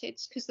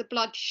carotids because the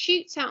blood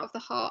shoots out of the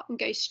heart and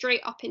goes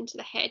straight up into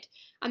the head,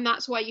 and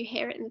that's why you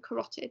hear it in the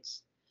carotids.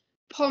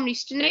 Pulmonary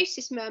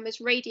stenosis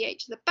murmurs radiate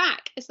to the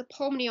back as the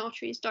pulmonary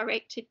artery is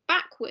directed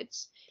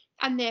backwards,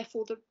 and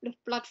therefore the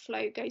blood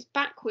flow goes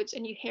backwards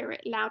and you hear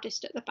it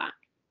loudest at the back.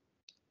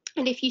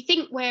 And if you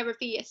think where a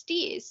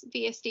VSD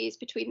is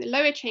between the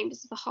lower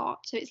chambers of the heart,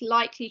 so it's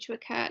likely to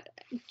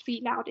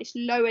be loudest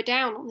lower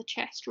down on the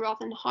chest rather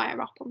than higher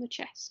up on the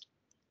chest.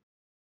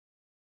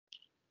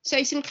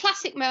 So some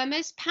classic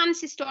murmurs: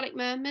 pansystolic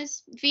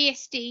murmurs,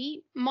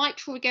 VSD,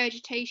 mitral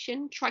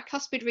regurgitation,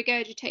 tricuspid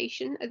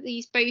regurgitation.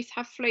 These both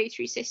have flow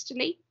through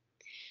systole.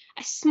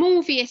 A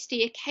small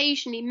VSD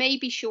occasionally may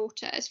be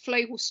shorter, as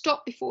flow will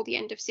stop before the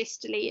end of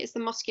systole as the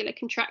muscular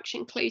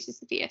contraction closes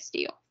the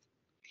VSD off.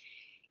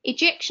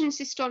 Ejection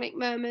systolic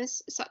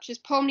murmurs, such as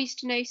pulmonary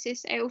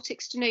stenosis, aortic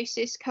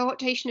stenosis,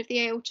 coarctation of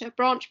the aorta,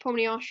 branch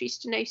pulmonary artery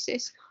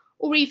stenosis,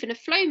 or even a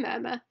flow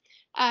murmur,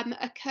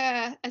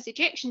 occur as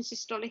ejection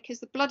systolic as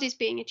the blood is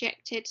being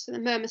ejected, so the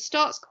murmur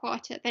starts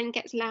quieter, then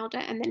gets louder,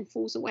 and then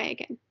falls away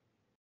again.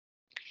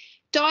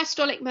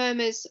 Diastolic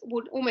murmurs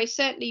would almost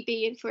certainly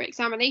be, for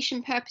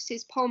examination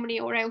purposes, pulmonary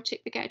or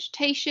aortic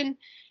regurgitation,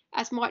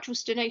 as mitral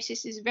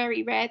stenosis is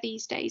very rare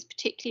these days,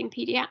 particularly in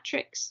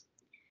paediatrics.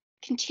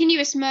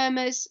 Continuous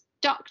murmurs,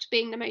 duct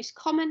being the most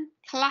common.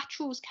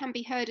 Collaterals can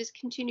be heard as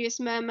continuous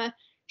murmur.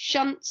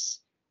 Shunts,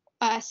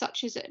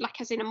 such as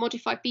in a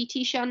modified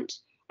BT shunt,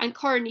 and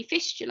coronary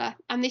fistula,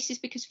 and this is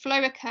because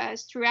flow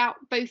occurs throughout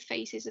both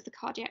phases of the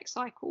cardiac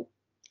cycle.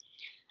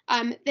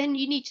 Then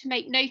you need to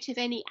make note of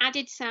any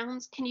added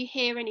sounds. Can you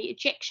hear any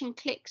ejection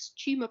clicks,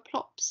 tumour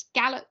plops,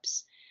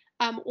 gallops,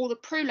 or the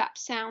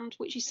prolapse sound,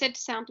 which is said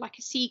to sound like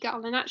a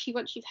seagull? And actually,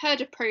 once you've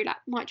heard a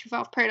mitral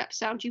valve prolapse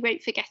sound, you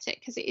won't forget it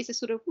because it is a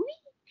sort of wee,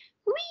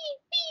 wee,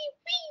 wee,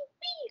 wee,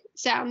 wee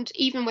sound,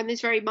 even when there's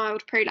very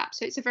mild prolapse.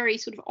 So it's a very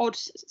sort of odd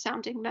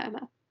sounding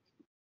murmur.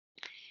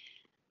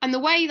 And the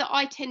way that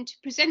I tend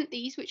to present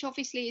these, which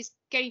obviously is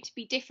going to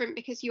be different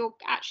because you'll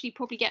actually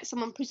probably get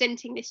someone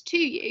presenting this to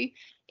you,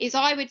 is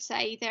I would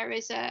say there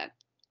is a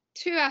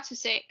 2 out of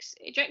 6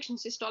 ejection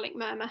systolic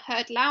murmur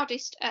heard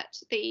loudest at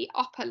the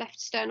upper left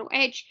sternal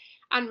edge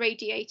and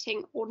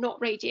radiating or not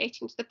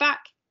radiating to the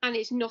back, and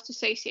is not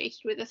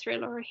associated with a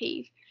thrill or a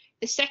heave.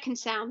 The second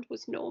sound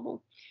was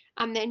normal.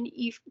 And then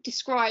you've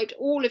described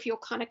all of your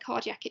kind of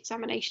cardiac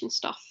examination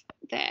stuff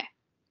there.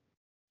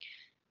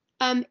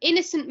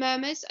 Innocent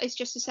murmurs is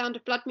just the sound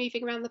of blood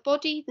moving around the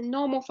body, the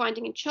normal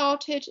finding in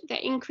childhood. They're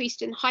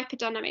increased in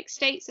hyperdynamic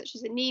states such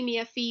as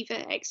anemia,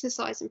 fever,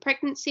 exercise and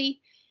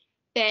pregnancy.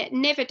 They're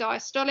never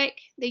diastolic.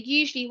 They're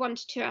usually 1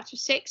 to 2 out of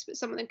 6, but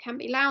some of them can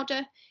be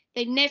louder.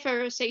 They're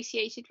never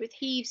associated with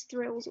heaves,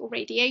 thrills or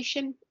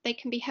radiation. They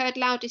can be heard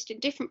loudest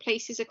in different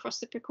places across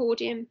the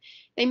precordium.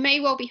 They may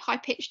well be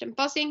high-pitched and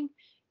buzzing.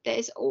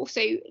 There's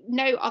also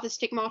no other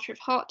stigmata of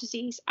heart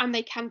disease, and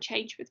they can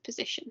change with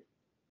position.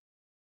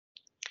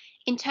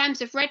 In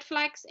terms of red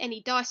flags,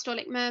 any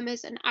diastolic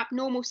murmurs, an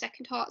abnormal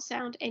second heart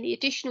sound, any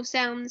additional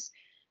sounds,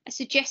 a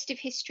suggestive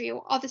history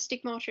or other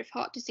stigmata of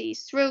heart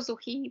disease, thrills or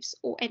heaves,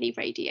 or any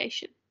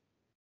radiation.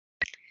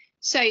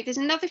 So there's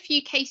another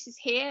few cases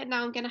here.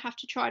 Now I'm going to have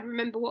to try and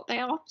remember what they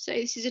are. So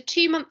this is a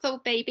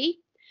 2-month-old baby,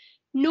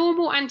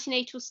 normal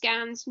antenatal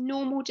scans,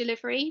 normal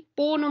delivery,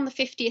 born on the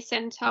 50th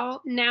centile,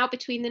 now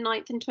between the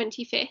 9th and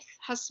 25th,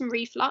 has some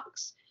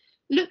reflux,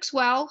 looks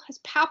well, has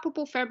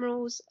palpable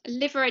femorals,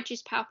 liver edge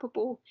is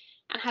palpable,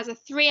 and has a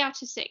 3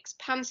 out of 6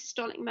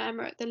 pansystolic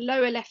murmur at the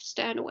lower left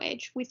sternal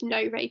edge with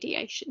no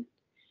radiation.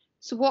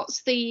 So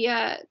what's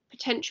the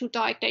potential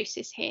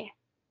diagnosis here?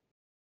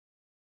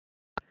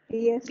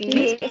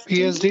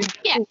 PSD.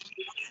 Yeah, and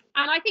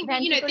I think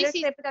that, you know, this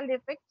is,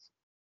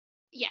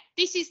 yeah,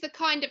 this is the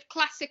kind of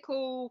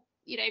classical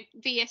you know,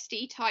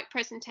 VSD type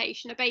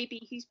presentation, a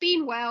baby who's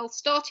been well,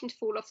 starting to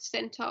fall off the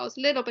centiles,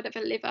 a little bit of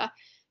a liver,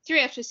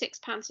 3 out of 6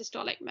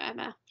 pansystolic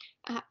murmur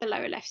at the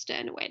lower left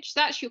sternal edge. So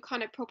that's your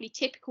kind of probably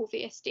typical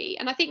VSD,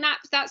 and I think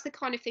that's the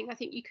kind of thing I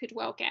think you could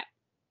well get.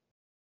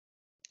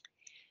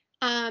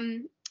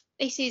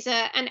 This is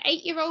an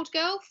 8-year-old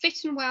girl,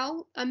 fit and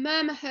well. A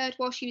murmur heard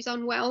while she was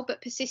unwell,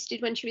 but persisted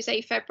when she was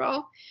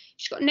afebrile.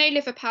 She's got no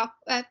liver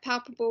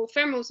palpable,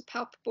 femorals are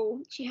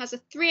palpable. She has a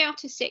 3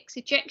 out of 6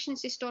 ejection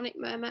systolic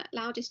murmur,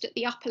 loudest at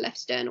the upper left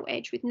sternal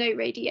edge with no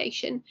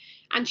radiation,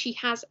 and she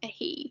has a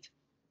heave.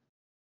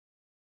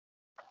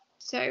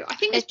 So I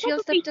think there's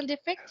probably septal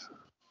defect.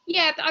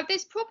 Yeah,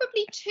 there's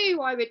probably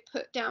 2 I would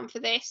put down for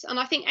this, and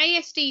I think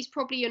ASD is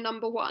probably your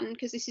number 1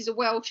 because this is a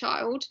well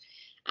child.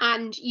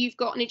 And you've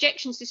got an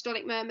ejection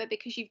systolic murmur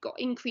because you've got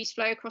increased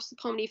flow across the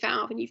pulmonary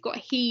valve, and you've got a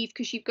heave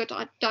because you've got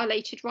a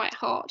dilated right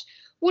heart.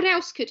 What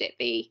else could it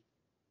be?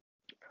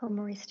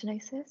 Pulmonary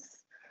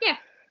stenosis. Yeah,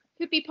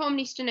 could be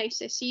pulmonary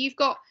stenosis. So you've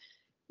got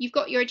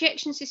your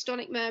ejection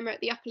systolic murmur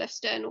at the upper left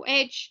sternal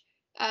edge,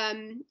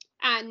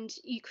 and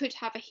you could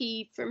have a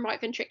heave from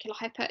right ventricular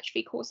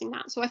hypertrophy causing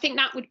that. So I think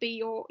that would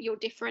be your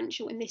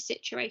differential in this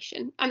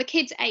situation. And the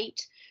kid's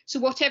 8, so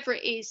whatever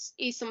it is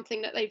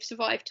something that they've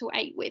survived till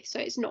 8 with, so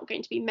it's not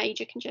going to be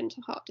major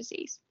congenital heart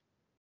disease.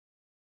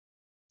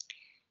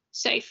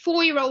 So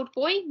 4-year-old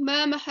boy,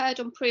 murmur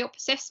heard on pre-op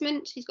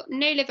assessment. He's got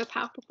no liver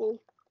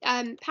palpable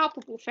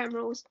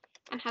femorals,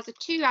 and has a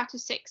 2 out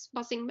of 6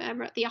 buzzing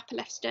murmur at the upper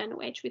left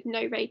sternal edge with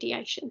no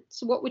radiation.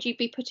 So what would you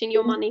be putting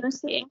your money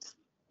here?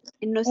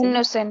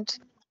 Innocent.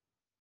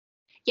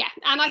 Yeah,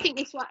 and I think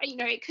this one, you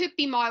know, it could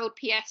be mild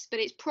PS, but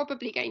it's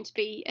probably going to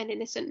be an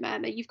innocent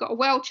murmur. You've got a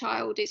well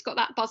child, it's got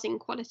that buzzing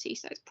quality,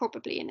 so it's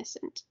probably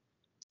innocent.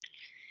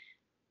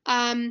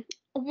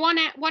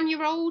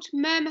 1-year-old,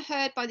 murmur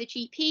heard by the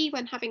GP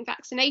when having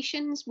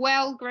vaccinations,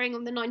 well, growing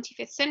on the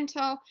 95th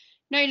centile,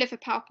 no liver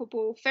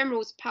palpable,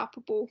 femorals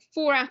palpable,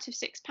 4 out of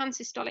 6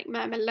 pansystolic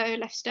murmur, lower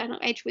left sternal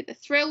edge with a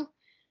thrill.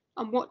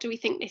 And what do we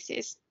think this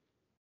is?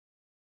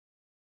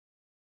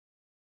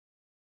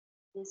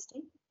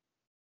 VSD?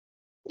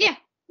 Yeah,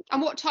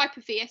 and what type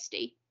of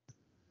VSD?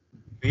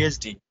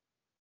 VSD.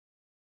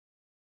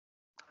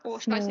 Or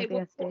should I say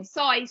what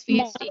size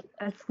VSD?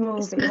 A small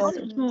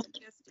VSD.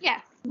 Yeah,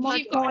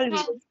 you've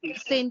got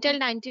Centile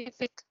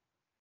 95th.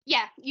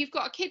 Yeah, you've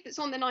got a kid that's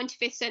on the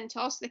 95th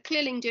centile, so they're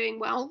clearly doing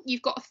well.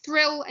 You've got a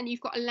thrill and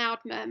you've got a loud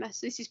murmur,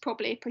 so this is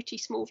probably a pretty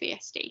small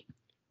VSD.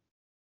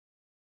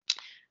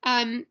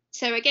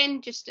 So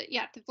again, just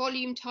the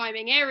volume,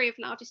 timing, area of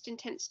loudest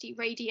intensity,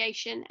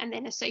 radiation, and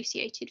then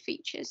associated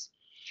features.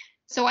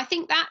 So I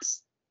think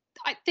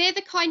they're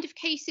the kind of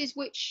cases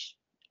which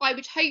I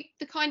would hope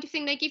the kind of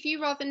thing they give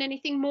you rather than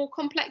anything more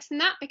complex than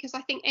that, because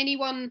I think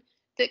anyone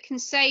that can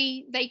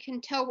say they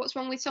can tell what's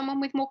wrong with someone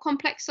with more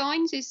complex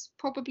signs is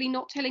probably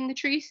not telling the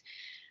truth.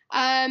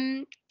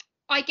 I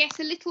guess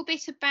a little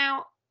bit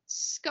about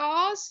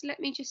scars. Let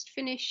me just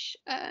finish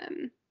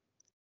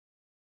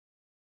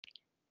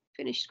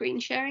screen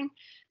sharing.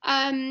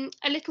 A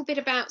little bit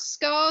about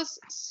scars.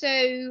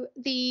 So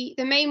the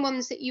main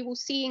ones that you will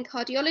see in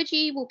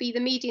cardiology will be the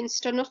median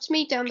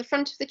sternotomy down the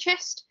front of the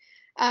chest.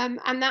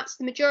 And that's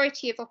the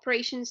majority of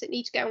operations that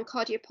need to go on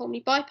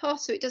cardiopulmonary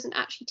bypass, so it doesn't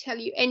actually tell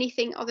you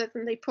anything other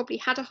than they probably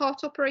had a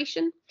heart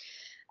operation.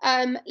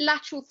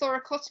 Lateral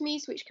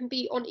thoracotomies, which can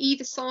be on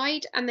either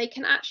side, and they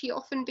can actually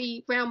often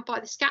be round by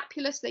the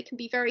scapula, so they can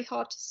be very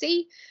hard to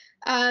see.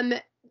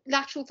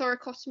 Lateral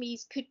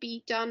thoracotomies could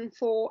be done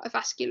for a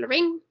vascular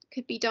ring,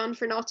 could be done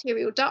for an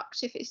arterial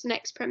duct if it's an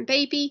ex-prem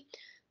baby,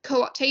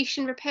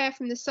 coarctation repair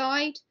from the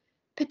side,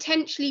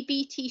 potentially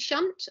BT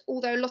shunt,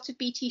 although a lot of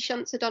BT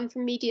shunts are done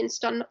from median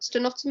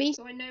sternotomy.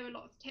 So I know a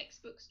lot of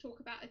textbooks talk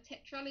about a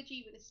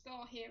tetralogy with a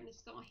scar here and a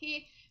scar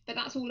here, but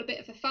that's all a bit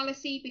of a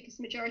fallacy because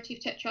the majority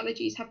of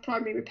tetralogies have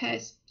primary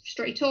repairs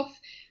straight off,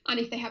 and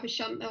if they have a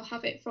shunt, they'll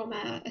have it from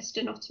a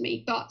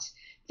sternotomy. But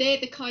they're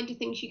the kind of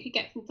things you could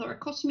get from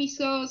thoracotomy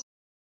scars.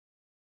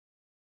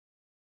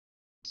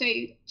 So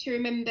to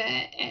remember,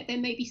 there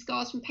may be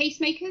scars from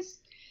pacemakers.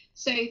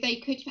 So they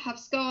could have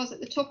scars at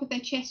the top of their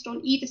chest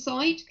on either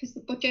side because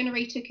the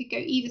generator could go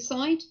either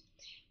side.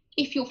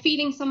 If you're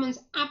feeling someone's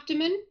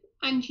abdomen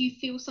and you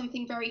feel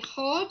something very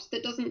hard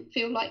that doesn't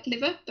feel like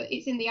liver, but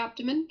it's in the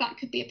abdomen, that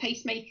could be a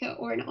pacemaker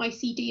or an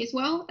ICD as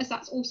well, as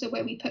that's also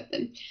where we put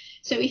them.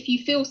 So if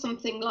you feel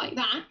something like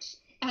that,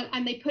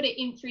 and they put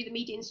it in through the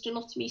median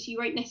sternotomy, so you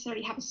won't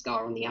necessarily have a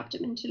scar on the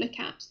abdomen to look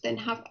at, then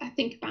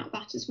think about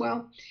that as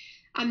well.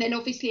 And then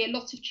obviously a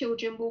lot of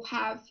children will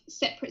have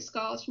separate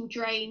scars from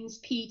drains,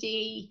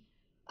 PD.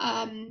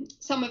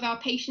 Some of our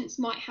patients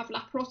might have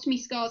laparotomy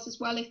scars as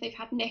well if they've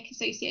had neck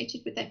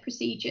associated with their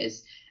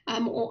procedures,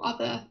 or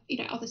other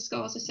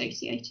scars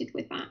associated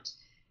with that.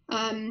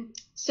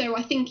 So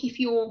I think if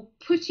you're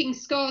putting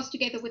scars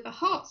together with the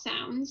heart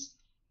sounds,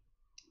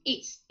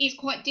 it's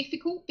quite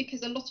difficult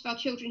because a lot of our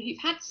children who've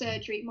had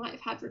surgery might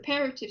have had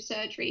reparative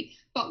surgery,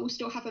 but will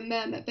still have a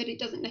murmur, but it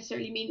doesn't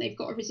necessarily mean they've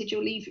got a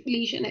residual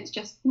lesion. It's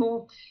just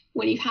more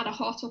when you've had a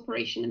heart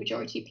operation, the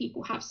majority of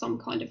people have some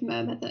kind of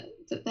murmur that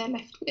they're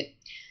left with.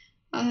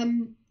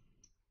 And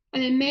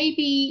then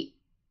maybe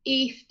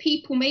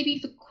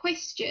for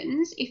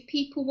questions, if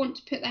people want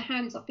to put their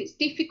hands up, it's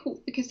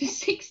difficult because there's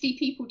 60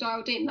 people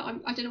dialed in.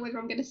 I don't know whether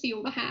I'm going to see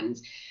all the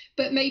hands,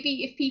 but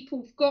maybe if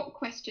people have got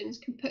questions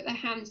can put their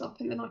hands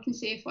up, and then I can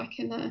see if I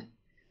can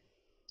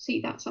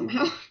see that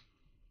somehow.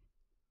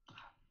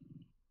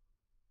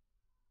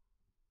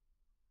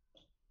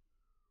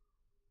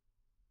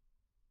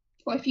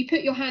 Or if you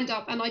put your hand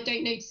up and I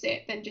don't notice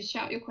it, then just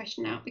shout your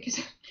question out, because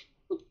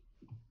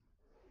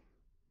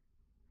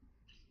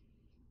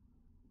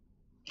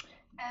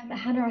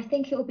Hannah, I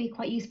think it will be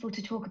quite useful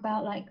to talk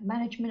about like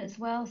management as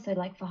well. So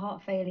like for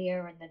heart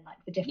failure, and then like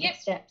the different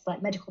steps,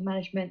 like medical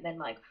management, then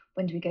like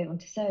when do we go on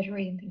to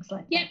surgery and things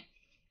like that.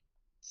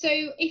 So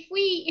if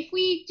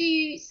we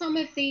do some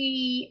of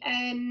the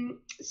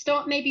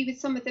start maybe with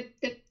some of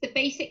the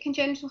basic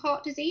congenital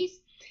heart disease.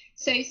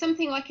 So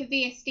something like a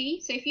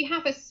VSD. So if you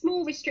have a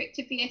small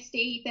restrictive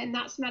VSD, then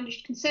that's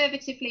managed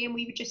conservatively, and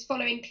we would just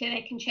follow in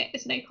clinic and check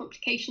there's no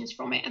complications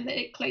from it and that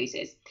it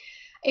closes.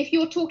 If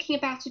you're talking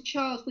about a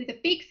child with a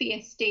big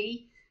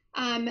VSD,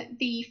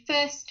 the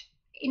first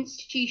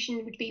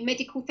institution would be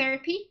medical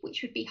therapy,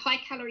 which would be high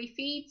calorie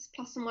feeds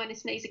plus or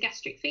minus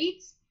nasogastric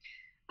feeds.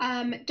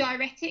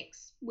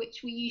 Diuretics,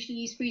 which we usually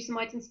use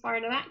furosemide and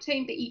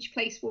spironolactone, but each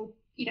place will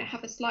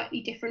have a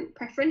slightly different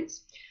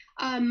preference.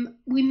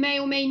 We may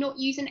or may not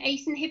use an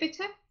ACE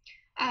inhibitor.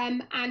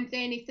 And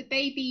then if the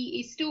baby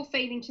is still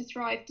failing to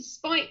thrive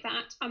despite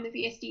that and the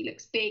VSD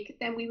looks big,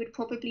 then we would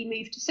probably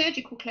move to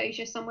surgical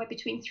closure somewhere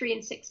between 3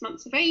 and 6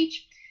 months of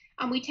age.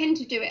 And we tend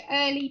to do it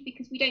early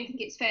because we don't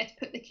think it's fair to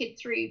put the kid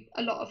through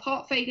a lot of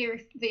heart failure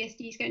if the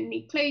VSD is going to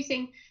need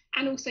closing,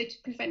 and also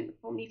to prevent the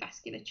pulmonary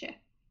vasculature.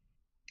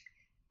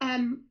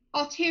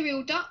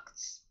 Arterial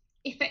ducts,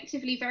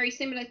 effectively very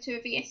similar to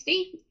a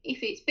VSD.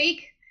 If it's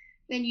big,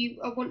 then you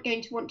are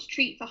going to want to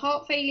treat for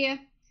heart failure.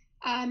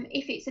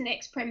 If it's an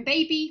ex-prem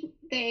baby,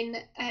 then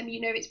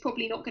it's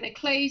probably not going to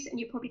close, and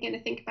you're probably going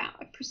to think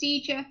about a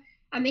procedure.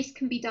 And this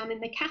can be done in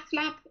the cath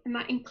lab, and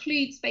that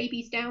includes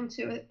babies down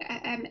to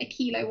a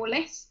kilo or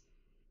less,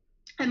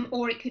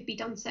 or it could be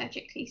done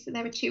surgically. So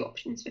there are 2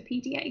 options for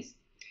PDAs.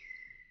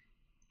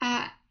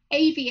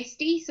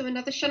 AVSD, so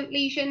another shunt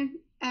lesion,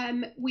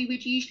 we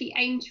would usually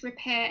aim to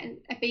repair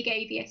a big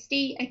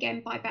AVSD,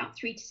 again by about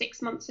 3 to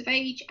 6 months of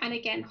age, and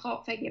again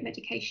heart failure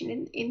medication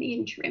in the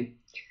interim.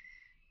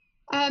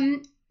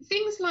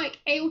 Things like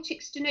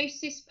aortic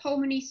stenosis,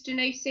 pulmonary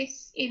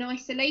stenosis in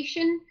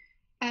isolation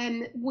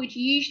would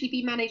usually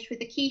be managed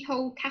with a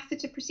keyhole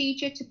catheter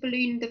procedure to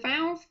balloon the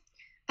valve.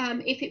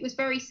 If it was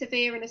very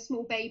severe in a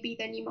small baby,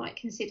 then you might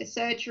consider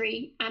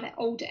surgery, and at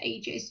older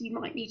ages you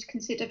might need to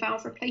consider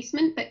valve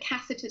replacement, but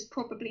catheters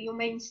probably your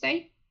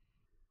mainstay.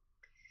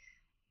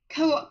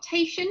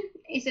 Cooptation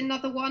is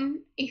another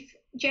one. If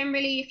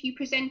you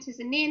present as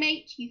a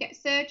neonate, you get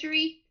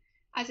surgery.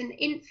 As an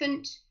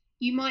infant,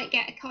 you might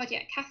get a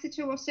cardiac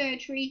catheter or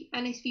surgery,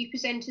 and if you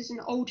present as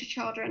an older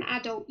child or an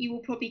adult, you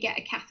will probably get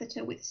a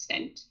catheter with a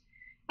stent.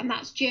 And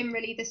that's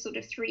generally the sort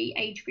of 3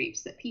 age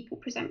groups that people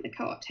present with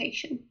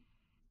cooptation.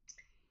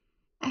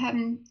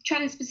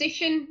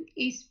 Transposition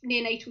is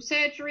neonatal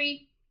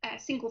surgery,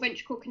 single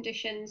ventricle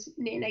conditions,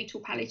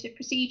 neonatal palliative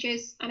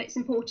procedures, and it's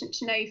important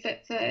to know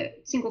that for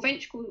single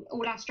ventricle,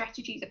 all our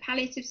strategies are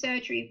palliative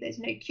surgery. There's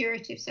no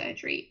curative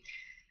surgery,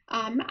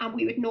 and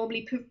we would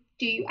normally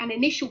do an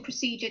initial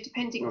procedure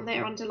depending on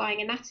their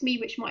underlying anatomy,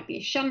 which might be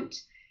a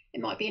shunt, it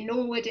might be a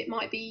Norwood, it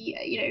might be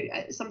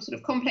some sort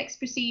of complex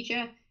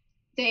procedure.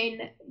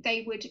 Then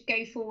they would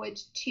go forward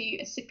to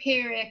a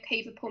superior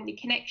cava-pulmonary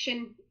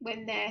connection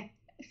when they're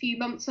a few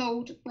months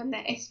old, when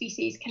their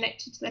SVC is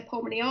connected to their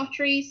pulmonary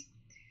arteries.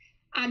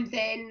 And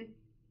then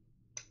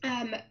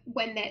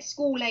when they're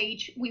school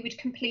age, we would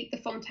complete the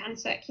Fontan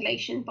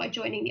circulation by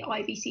joining the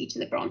IVC to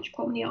the branch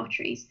pulmonary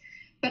arteries.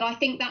 But I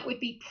think that would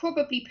be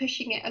probably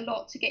pushing it a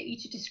lot to get you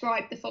to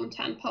describe the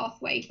Fontan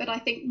pathway. But I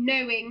think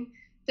knowing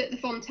that the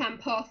Fontan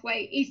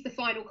pathway is the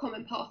final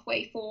common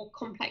pathway for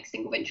complex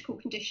single ventricle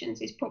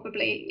conditions is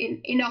probably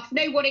enough.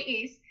 Know what it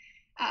is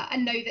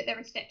and know that there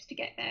are steps to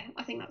get there.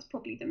 I think that's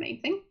probably the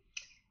main thing.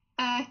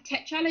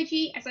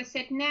 Tetralogy, as I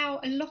said, now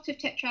a lot of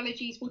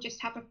tetralogies will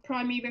just have a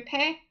primary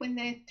repair when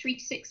they're 3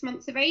 to 6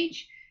 months of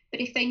age.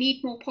 But if they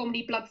need more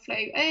pulmonary blood flow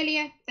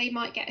earlier, they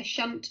might get a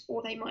shunt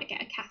or they might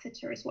get a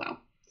catheter as well.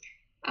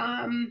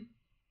 I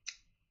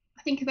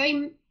think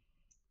they're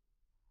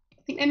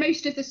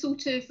most of the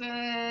sort of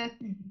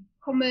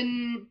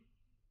common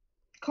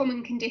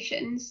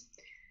conditions.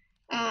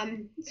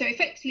 So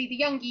effectively, the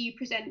younger you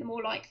present, the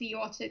more likely you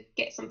are to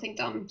get something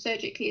done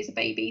surgically as a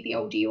baby. The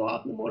older you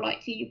are, the more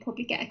likely you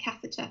probably get a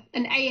catheter.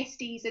 And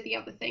ASDs are the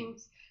other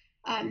things.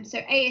 So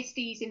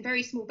ASDs in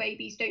very small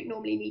babies don't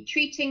normally need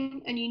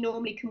treating, and you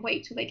normally can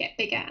wait till they get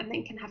bigger and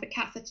then can have a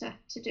catheter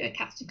to do a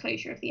catheter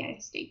closure of the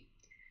ASD.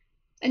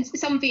 And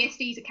some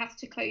VSDs are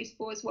catheter closed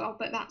for as well,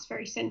 but that's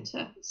very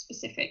centre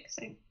specific.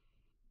 So,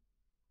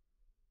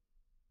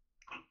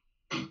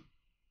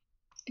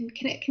 and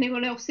can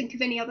anyone else think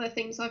of any other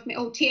things I've made?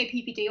 Oh,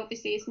 TOPPD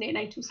obviously is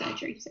neonatal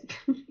surgery. So.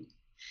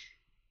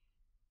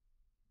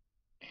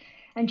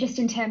 And just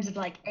in terms of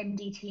like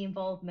MDT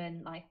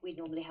involvement, like we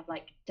normally have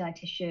like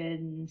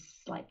dietitians,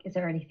 like is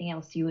there anything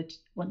else you would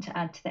want to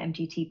add to the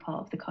MDT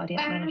part of the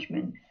cardiac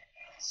management?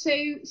 So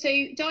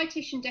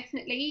dietitian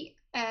definitely.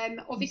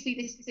 Obviously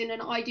this is in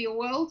an ideal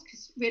world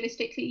because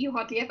realistically you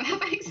hardly ever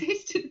have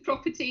access to the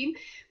proper team,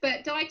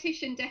 but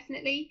dietitian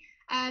definitely.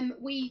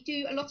 We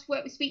do a lot of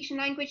work with speech and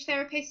language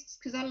therapists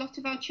because a lot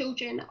of our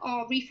children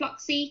are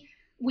refluxy.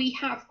 We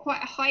have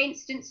quite a high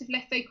incidence of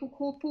left vocal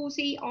cord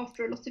palsy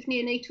after a lot of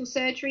neonatal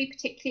surgery,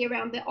 particularly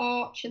around the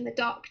arch and the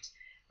duct.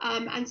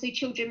 And so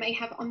children may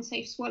have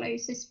unsafe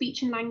swallows. So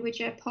speech and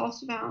language are part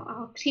of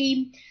our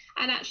team.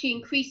 And actually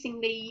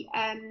increasingly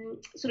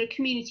sort of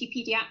community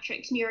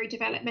paediatrics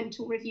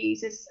neurodevelopmental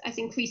reviews as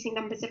increasing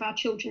numbers of our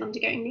children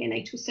undergoing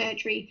neonatal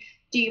surgery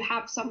do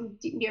have some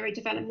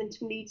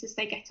neurodevelopmental needs as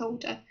they get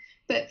older.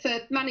 But for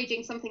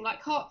managing something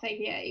like heart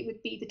failure, it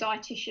would be the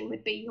dietitian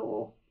would be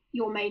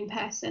your main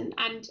person,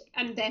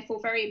 and therefore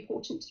very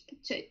important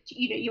to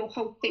your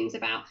whole things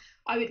about.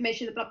 I would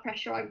measure the blood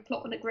pressure, I would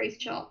plot on a growth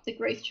chart. The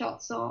growth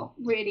charts are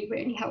really,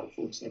 really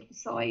helpful to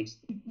decide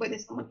whether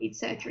someone needs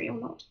surgery or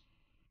not.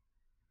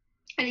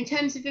 And in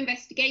terms of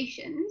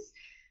investigations,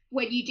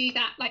 when you do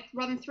that like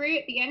run through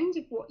at the end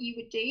of what you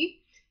would do,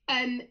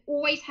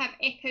 always have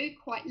echo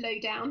quite low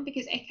down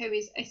because echo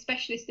is a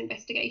specialist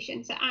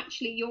investigation. So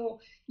actually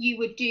you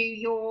would do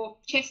your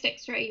chest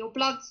x-ray, your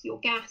bloods, your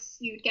gas,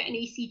 you would get an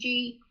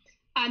ECG,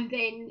 and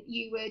then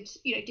you would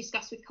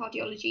discuss with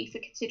cardiology for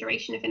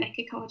consideration of an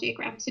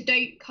echocardiogram. So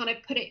don't kind of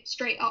put it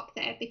straight up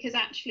there, because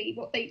actually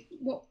what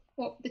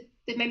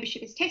the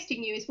membership is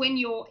testing you is when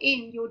you're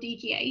in your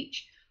DGH,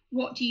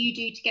 what do you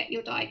do to get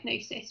your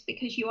diagnosis,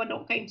 because you are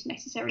not going to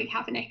necessarily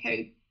have an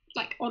echo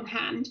like on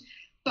hand,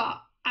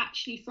 but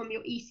actually from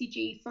your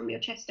ECG, from your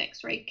chest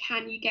x-ray,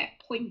 can you get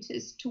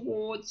pointers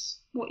towards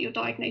what your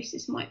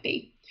diagnosis might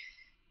be.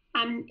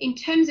 And in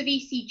terms of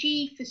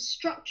ECG for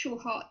structural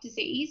heart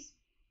disease,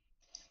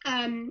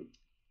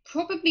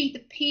 probably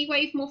the P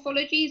wave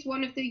morphology is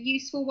one of the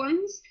useful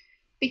ones,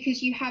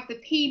 because you have the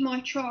P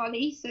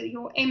mitrale, so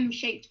your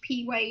M-shaped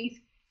P wave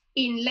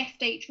in left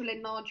atrial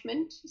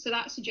enlargement, so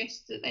that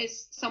suggests that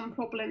there's some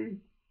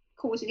problem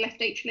causing left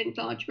atrial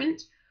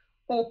enlargement,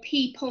 or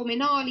P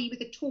pulmonale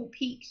with a tall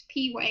peaked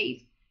P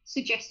wave,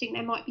 suggesting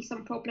there might be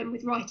some problem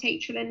with right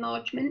atrial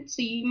enlargement.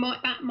 So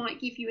that might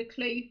give you a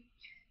clue.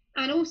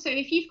 And also,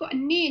 if you've got a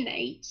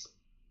neonate,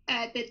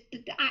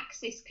 the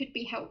axis could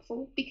be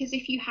helpful, because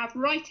if you have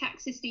right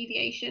axis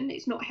deviation,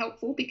 it's not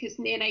helpful because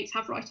neonates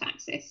have right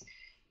axis.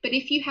 But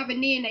if you have a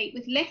neonate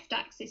with left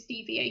axis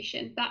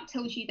deviation, that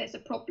tells you there's a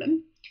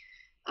problem.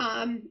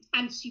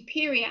 And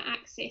superior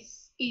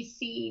axis is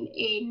seen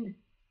in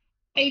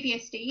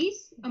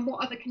AVSDs. And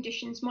what other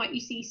conditions might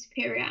you see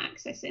superior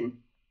axis in?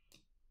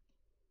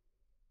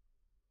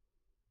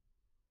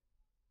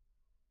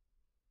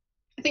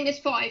 I think there's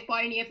 5, but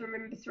I only ever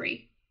remember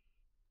 3.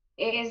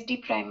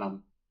 ASD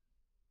primum.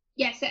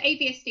 Yeah, so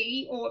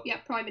AVSD, or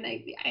prime and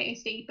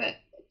ASD, but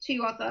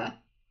 2 other.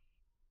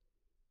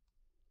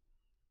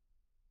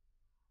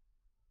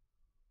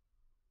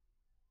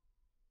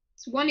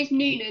 So one is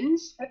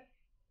Noonan's,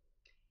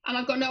 and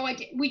I've got no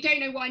idea. We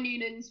don't know why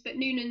Noonan's, but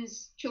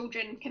Noonan's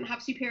children can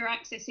have superior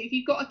axis. So if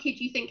you've got a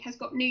kid you think has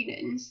got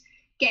Noonan's,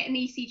 get an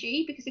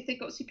ECG, because if they've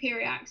got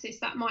superior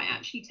axis, that might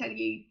actually tell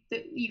you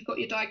that you've got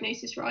your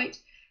diagnosis right.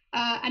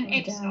 And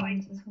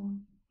Epstein's as well,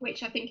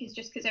 which I think is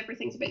just because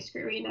everything's a bit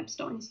screwy in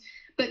Epstein's.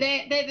 But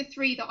they're the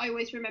 3 that I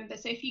always remember.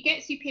 So if you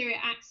get superior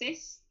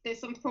axis,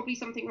 there's probably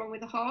something wrong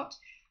with the heart.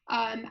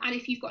 And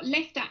if you've got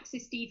left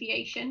axis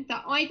deviation,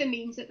 that either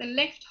means that the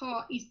left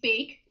heart is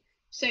big,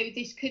 so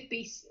this could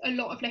be a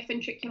lot of left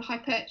ventricular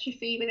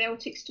hypertrophy with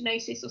aortic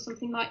stenosis or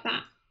something like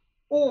that,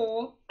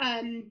 or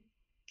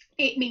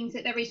it means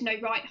that there is no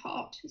right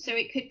heart. So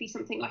it could be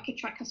something like a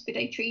tricuspid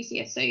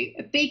atresia. So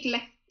a big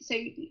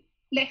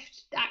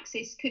left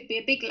axis could be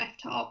a big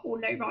left heart or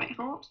no right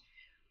heart.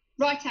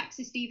 Right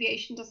axis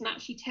deviation doesn't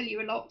actually tell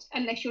you a lot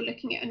unless you're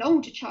looking at an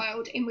older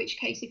child, in which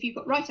case if you've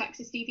got right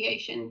axis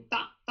deviation,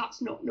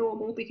 that's not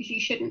normal, because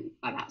you shouldn't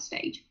at that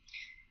stage.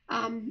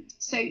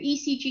 So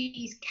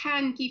ECGs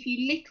can give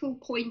you little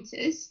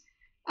pointers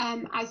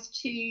as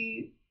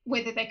to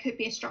whether there could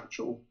be a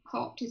structural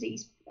heart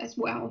disease as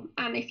well.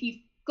 And if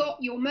you've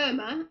got your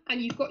murmur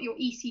and you've got your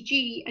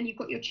ECG and you've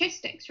got your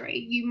chest x-ray,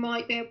 you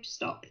might be able to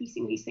start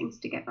piecing these things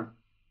together.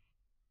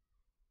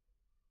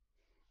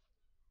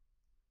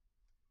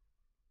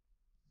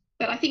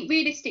 But I think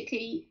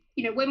realistically,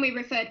 when we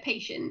referred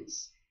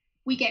patients,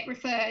 we get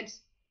referred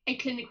a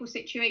clinical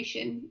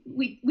situation.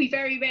 We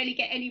very rarely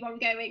get anyone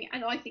going,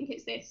 and I think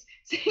it's this.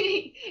 So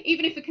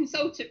even if a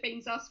consultant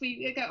rings us,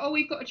 we go, oh,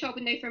 we've got a child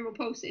with no femoral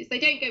pulses. They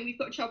don't go, we've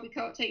got a child with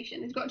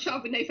coarctation. They've got a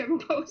child with no femoral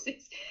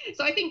pulses.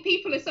 So I think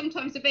people are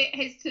sometimes a bit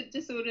hesitant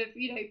to sort of,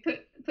 you know,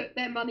 put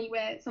their money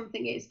where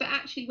something is. But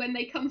actually, when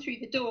they come through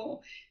the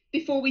door,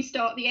 before we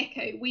start the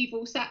echo, we've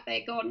all sat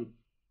there gone,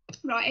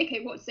 right,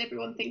 okay, what does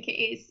everyone think it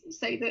is?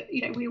 So that,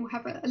 you know, we all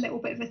have a little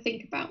bit of a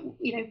think about,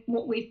 you know,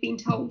 what we've been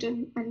told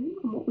and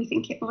what we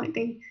think it might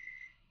be.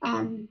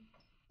 And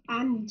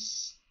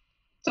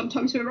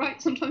sometimes we're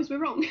right, sometimes we're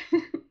wrong.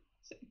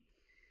 So.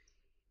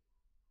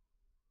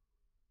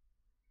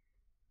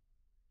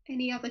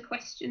 Any other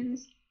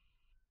questions?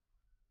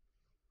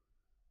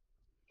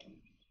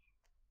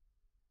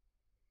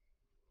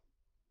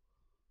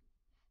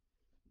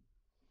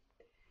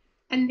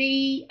 And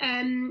the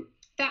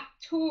that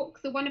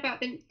talk, the one about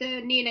the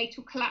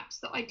neonatal collapse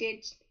that I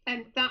did,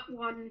 that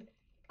one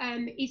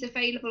is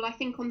available, I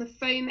think, on the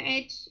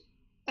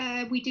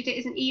FOAM-Ed. We did it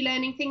as an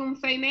e-learning thing on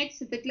FOAM-Ed,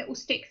 so the little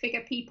stick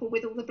figure people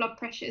with all the blood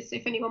pressures. So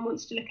if anyone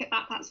wants to look at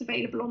that, that's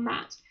available on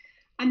that.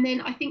 And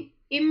then I think,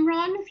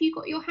 Imran, have you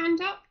got your hand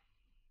up?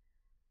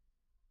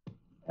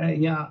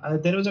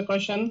 There was a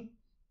question.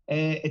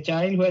 A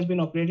child who has been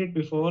operated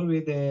before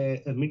with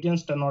a median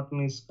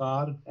sternotomy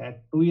scar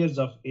at 2 years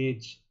of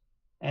age.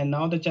 And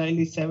now the child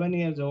is 7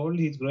 years old.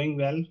 He's growing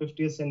well,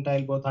 50th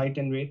centile, both height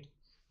and weight.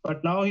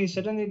 But now he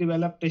suddenly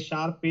developed a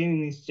sharp pain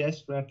in his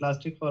chest that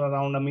lasted for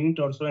around a minute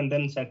or so and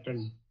then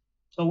settled.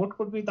 So what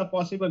could be the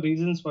possible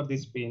reasons for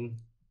this pain?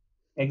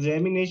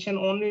 Examination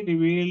only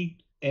revealed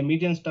a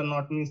median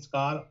sternotomy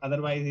scar.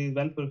 Otherwise, he is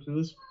well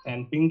perfused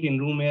and pink in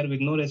room air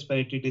with no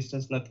respiratory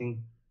distress,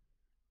 nothing.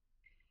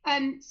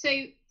 So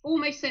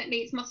almost certainly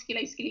it's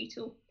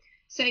musculoskeletal.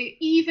 So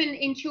even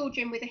in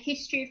children with a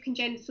history of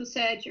congenital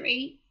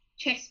surgery,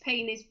 chest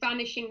pain is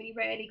vanishingly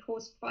rarely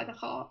caused by the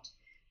heart.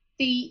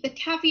 The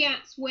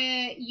caveats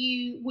where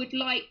you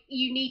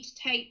need to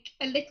take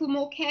a little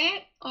more care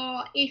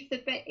are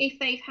if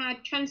they've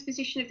had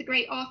transposition of the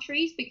great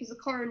arteries because the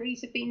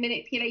coronaries have been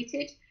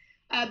manipulated,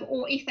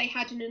 or if they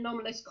had an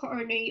anomalous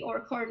coronary or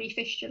a coronary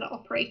fistula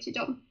operated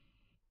on.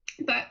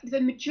 But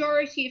the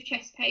majority of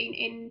chest pain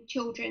in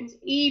children,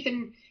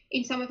 even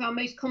in some of our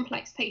most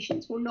complex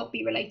patients, will not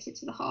be related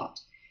to the heart.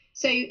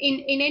 So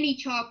in any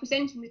child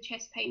presenting with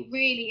chest pain,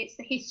 really it's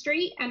the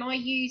history. And I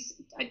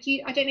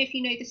don't know if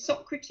you know the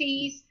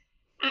Socrates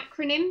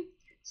acronym.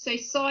 So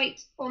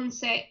site,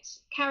 onset,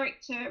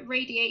 character,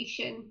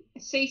 radiation,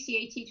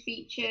 associated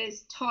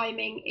features,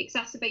 timing,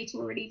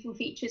 exacerbating or relieving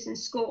features, and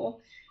score.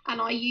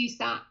 And I use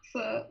that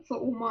for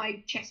all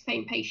my chest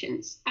pain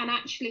patients. And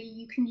actually,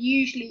 you can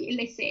usually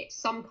elicit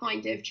some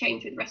kind of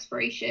change with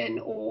respiration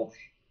or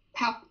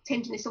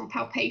tenderness on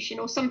palpation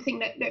or something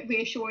that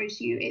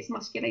reassures you it's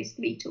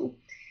musculoskeletal.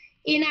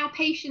 In our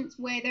patients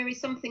where there is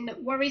something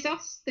that worries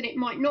us that it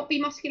might not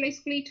be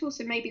musculoskeletal,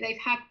 so maybe they've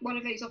had one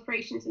of those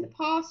operations in the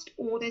past,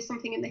 or there's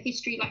something in the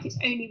history like it's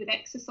only with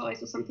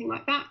exercise or something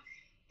like that,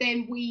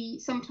 then we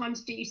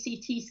sometimes do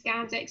CT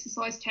scans,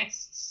 exercise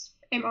tests,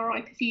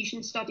 MRI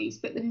perfusion studies,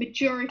 but the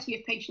majority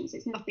of patients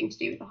it's nothing to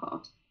do with the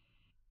heart.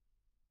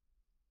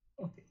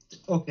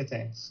 Okay,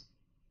 thanks.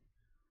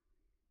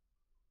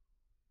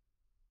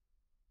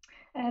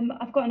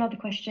 I've got another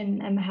question,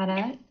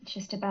 Hannah,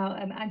 just about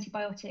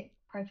antibiotic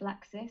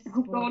prophylaxis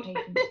for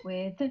patients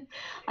with.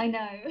 I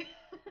know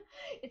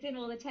it's in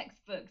all the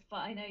textbooks, but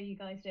I know you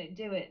guys don't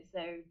do it.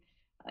 So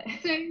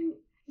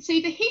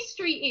the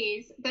history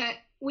is that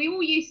we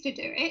all used to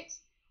do it,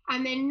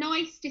 and then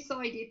NICE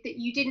decided that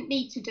you didn't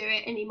need to do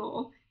it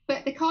anymore.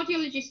 But the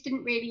cardiologist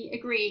didn't really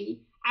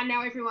agree, and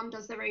now everyone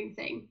does their own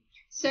thing.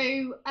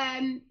 So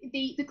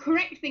the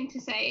correct thing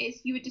to say is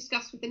you would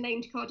discuss with the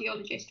named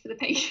cardiologist for the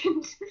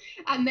patient,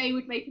 and they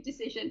would make a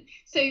decision.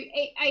 So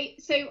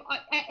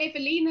at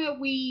Evelina,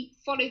 we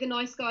follow the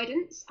NICE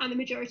guidance, and the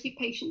majority of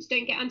patients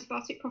don't get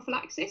antibiotic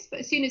prophylaxis. But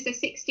as soon as they're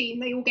 16,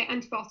 they all get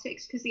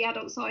antibiotics because the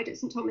adult side at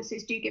St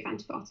Thomas's do give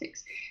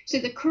antibiotics. So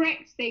the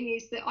correct thing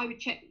is that I would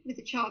check with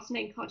the child's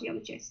named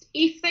cardiologist.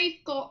 If they've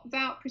got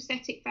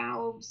prosthetic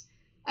valves,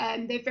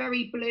 they're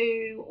very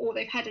blue, or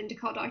they've had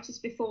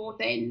endocarditis before,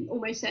 then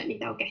almost certainly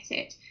they'll get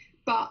it.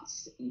 But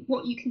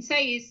what you can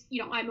say is,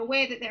 I'm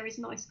aware that there is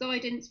NICE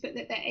guidance, but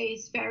that there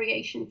is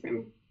variation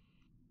from,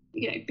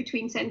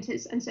 between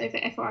centres, and so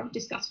therefore I would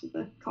discuss with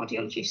the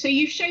cardiologist. So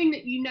you've shown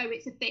that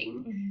it's a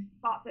thing,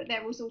 but that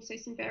there was also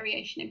some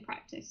variation in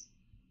practice.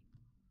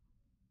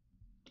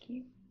 Thank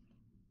you.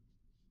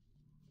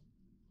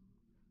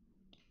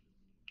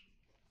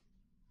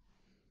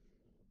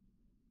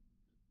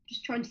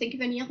 Just trying to think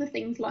of any other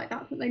things like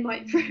that they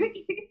might throw at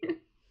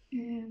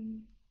you.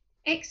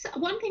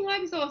 One thing I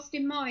was asked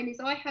in mine is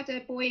I had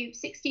a boy,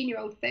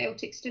 16-year-old, with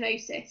aortic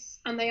stenosis,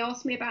 and they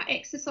asked me about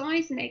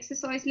exercise and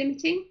exercise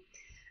limiting.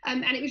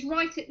 And it was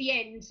right at the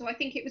end, so I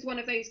think it was one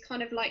of those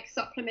kind of like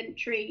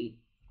supplementary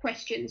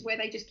questions where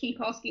they just keep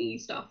asking you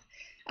stuff.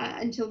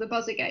 until the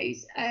buzzer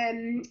goes.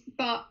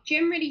 But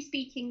generally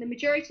speaking, the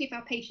majority of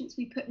our patients,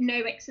 we put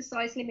no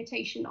exercise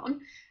limitation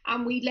on,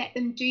 and we let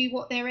them do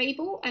what they're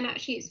able. And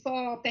actually, it's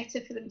far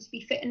better for them to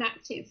be fit and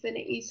active than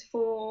it is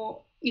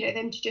for, you know,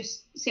 them to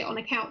just sit on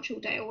a couch all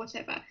day or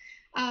whatever.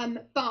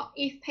 But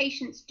if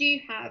patients do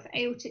have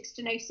aortic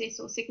stenosis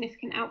or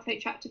significant outflow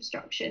tract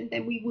obstruction,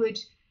 then we would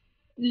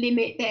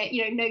limit their,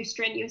 you know, no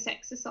strenuous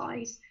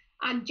exercise.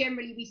 And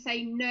generally, we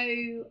say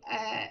no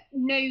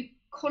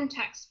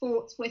contact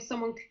sports where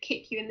someone could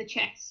kick you in the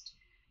chest.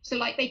 So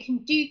like they can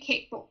do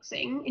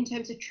kickboxing in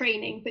terms of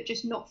training, but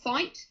just not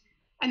fight.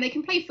 And they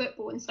can play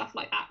football and stuff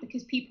like that,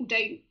 because people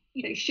don't,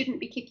 you know, shouldn't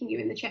be kicking you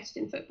in the chest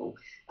in football.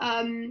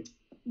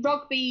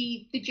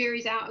 Rugby, the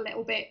jury's out a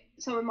little bit.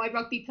 Some of my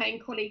rugby playing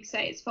colleagues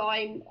say it's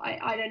fine.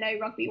 I don't know,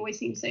 rugby always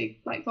seems so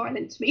like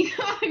violent to me.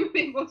 I'm a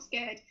bit more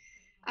scared.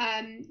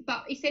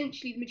 But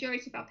essentially, the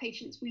majority of our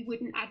patients, we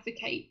wouldn't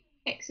advocate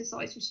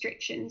exercise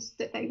restrictions,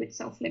 that they would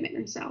self-limit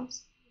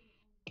themselves.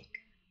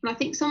 And I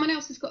think someone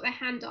else has got their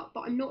hand up,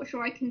 but I'm not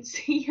sure I can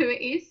see who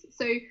it is.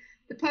 So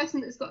the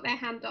person that's got their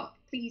hand up,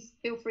 please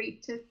feel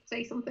free to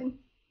say something.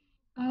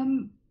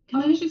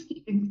 I was just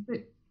thinking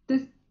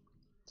this.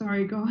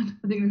 Sorry, go on.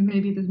 I think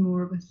maybe there's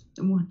more of us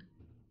than one.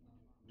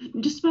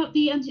 Just about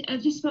the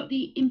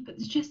impact,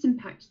 the chest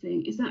impact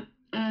thing. Is that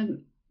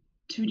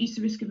to reduce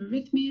the risk of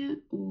arrhythmia,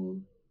 or?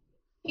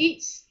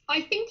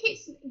 I think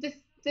it's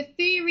the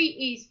theory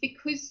is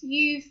because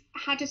you've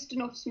had a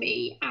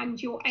stenotomy and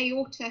your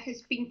aorta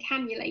has been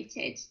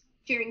cannulated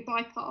during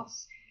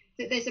bypass,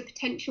 that there's a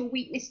potential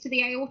weakness to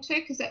the aorta,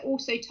 because they're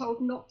also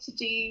told not to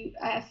do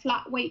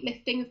flat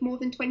weightlifting of more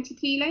than 20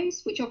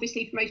 kilos, which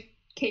obviously for most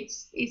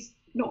kids is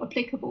not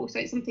applicable. So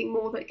it's something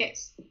more that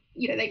gets,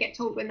 you know, they get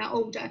told when they're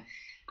older.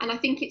 And I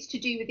think it's to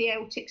do with the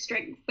aortic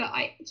strength. But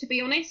to be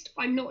honest,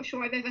 I'm not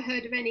sure I've ever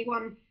heard of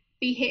anyone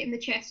be hit in the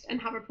chest and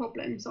have a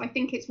problem. So I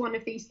think it's one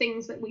of these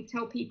things that we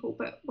tell people,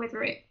 but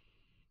whether it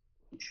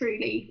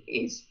truly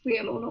is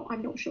real or not,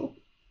 I'm not sure.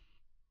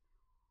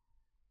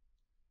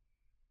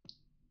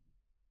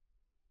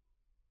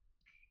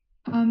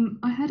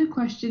 I had a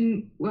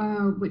question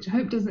which I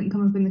hope doesn't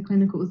come up in the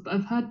clinicals, but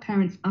I've heard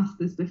parents ask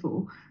this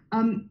before.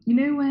 You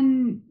know,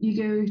 when you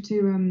go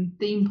to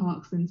theme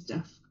parks and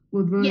stuff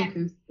with roller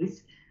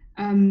coasters,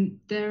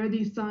 there are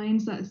these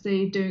signs that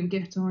say don't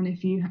get on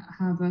if you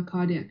have a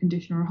cardiac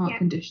condition or a heart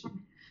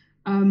condition.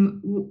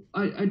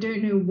 I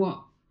don't know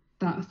what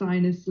that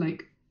sign is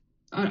like.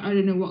 I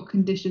don't know what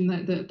condition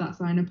that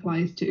sign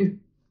applies to.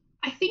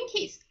 I think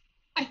it's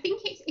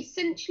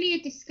essentially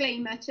a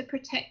disclaimer to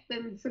protect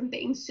them from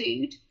being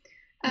sued.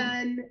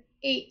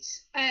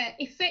 It's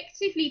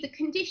effectively the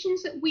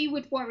conditions that we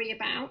would worry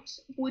about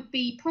would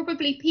be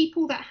probably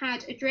people that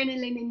had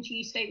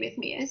adrenaline-induced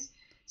arrhythmias.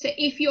 So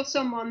if you're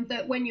someone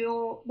that when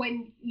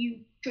you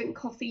drink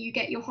coffee you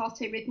get your heart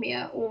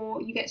arrhythmia,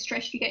 or you get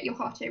stressed you get your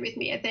heart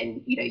arrhythmia,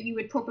 then you know you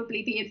would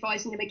probably be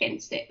advising them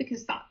against it,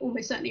 because that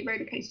almost certainly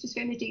roller coaster is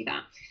going to do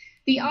that.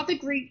 The other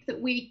group that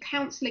we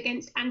counsel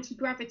against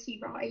anti-gravity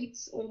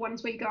rides, or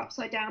ones where you go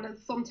upside down, are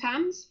the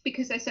fontaines,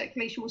 because their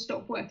circulation will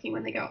stop working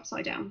when they go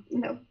upside down. You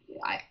know,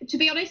 to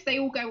be honest, they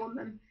all go on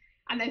them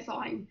and they're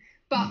fine.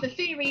 But the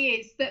theory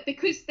is that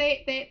because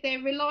they're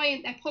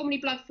reliant, their pulmonary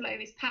blood flow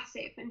is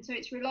passive, and so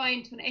it's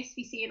reliant on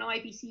SVC and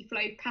IVC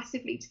flow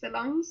passively to the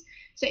lungs.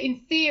 So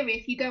in theory,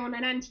 if you go on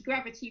an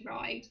anti-gravity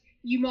ride,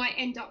 you might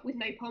end up with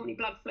no pulmonary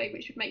blood flow,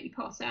 which would make you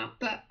pass out.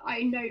 But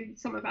I know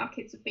some of our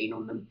kids have been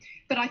on them.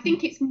 But I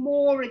think it's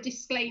more a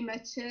disclaimer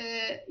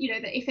to, you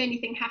know, that if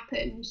anything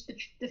happened,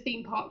 the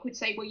theme park would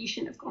say, well, you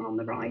shouldn't have gone on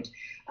the ride.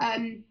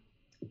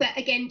 But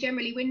again,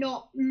 generally, we're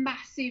not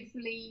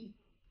massively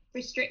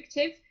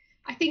restrictive.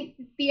 I think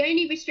the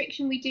only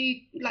restriction we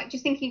do, like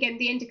just thinking again,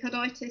 the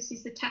endocarditis,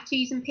 is the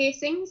tattoos and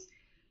piercings.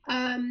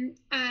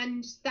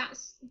 And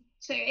that's,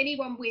 so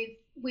anyone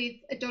with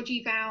a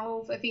dodgy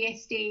valve, a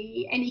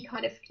VSD, any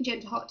kind of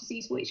congenital heart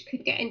disease which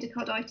could get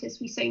endocarditis,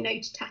 we say no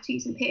to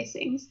tattoos and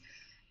piercings.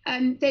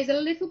 There's a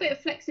little bit of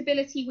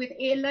flexibility with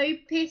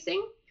earlobe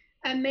piercing,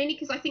 mainly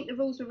because I think the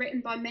rules were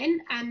written by men,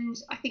 and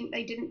I think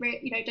they don't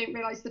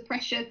realise the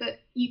pressure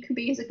that you can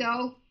be as a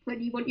girl when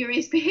you want your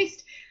ears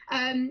pierced.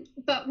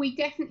 But we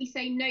definitely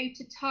say no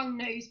to tongue,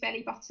 nose,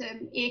 belly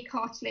button, ear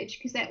cartilage,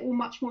 because they're all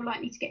much more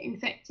likely to get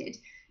infected.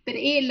 But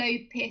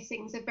earlobe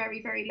piercings are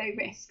very, very low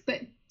risk.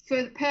 But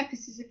for the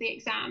purposes of the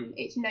exam,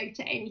 it's no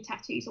to any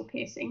tattoos or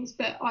piercings.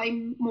 But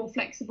I'm more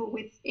flexible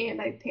with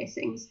earlobe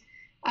piercings,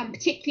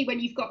 particularly when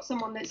you've got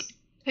someone that's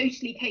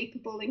totally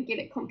capable and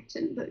Gillick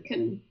competent that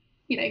can,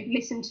 you know,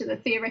 listen to the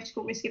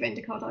theoretical risk of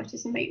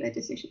endocarditis and make their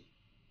decision.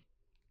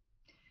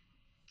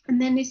 And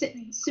then is it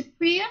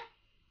Supriya?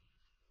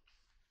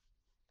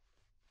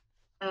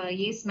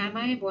 Yes, ma'am,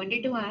 I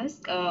wanted to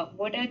ask,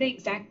 what are the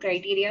exact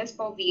criteria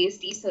for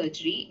VSD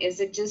surgery? Is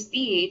it just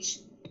the age,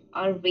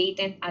 or weight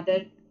and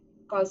other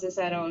causes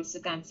are also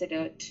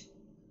considered?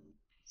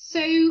 So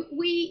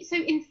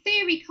in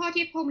theory,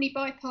 cardiopulmonary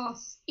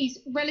bypass is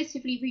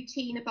relatively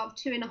routine above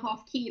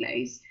 2.5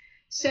 kilos.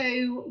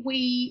 So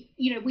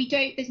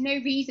there's no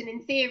reason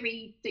in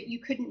theory that you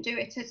couldn't do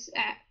it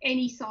at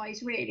any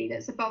size really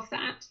that's above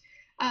that.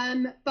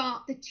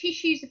 But the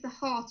tissues of the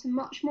heart are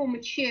much more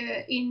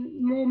mature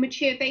in more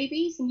mature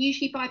babies, and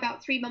usually by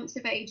about 3 months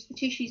of age, the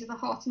tissues of the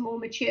heart are more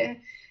mature.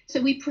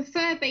 So we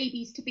prefer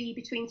babies to be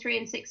between 3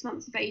 and 6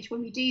 months of age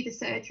when we do the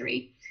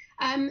surgery.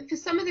 For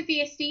some of the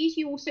VSDs,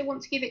 you also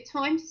want to give it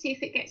time to see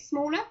if it gets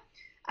smaller.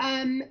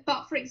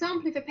 But for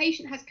example, if a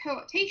patient has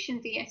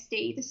coarctation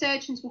VSD, the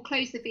surgeons will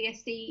close the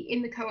VSD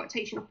in the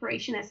coarctation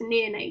operation as a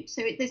neonate.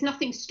 So there's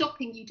nothing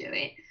stopping you do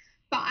it,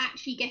 but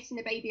actually getting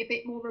the baby a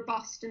bit more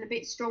robust and a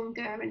bit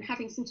stronger and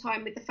having some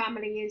time with the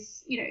family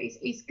is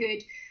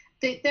good.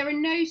 There are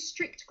no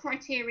strict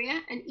criteria,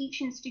 and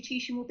each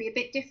institution will be a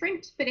bit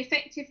different. But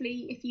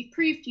effectively, if you've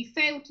proved you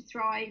failed to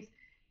thrive,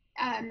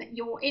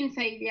 you're in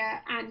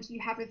failure, and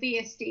you have a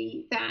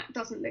VSD that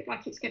doesn't look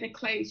like it's going to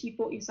close, you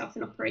bought yourself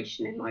an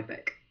operation in my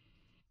book.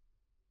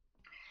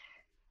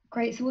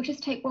 Great, so we'll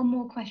just take one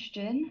more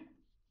question,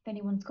 if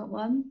anyone's got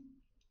one.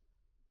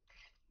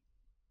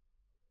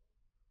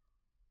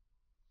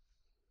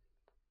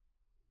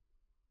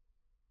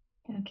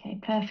 Okay,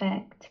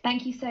 perfect.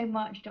 Thank you so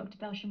much, Dr.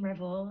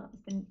 Bellsham-Revell.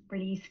 That's been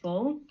really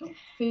useful.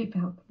 Super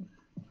helpful.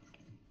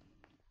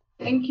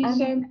 Thank you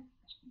so much.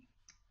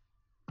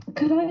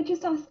 Could I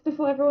just ask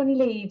before everyone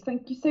leaves,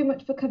 thank you so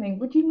much for coming.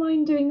 Would you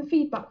mind doing the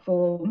feedback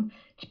form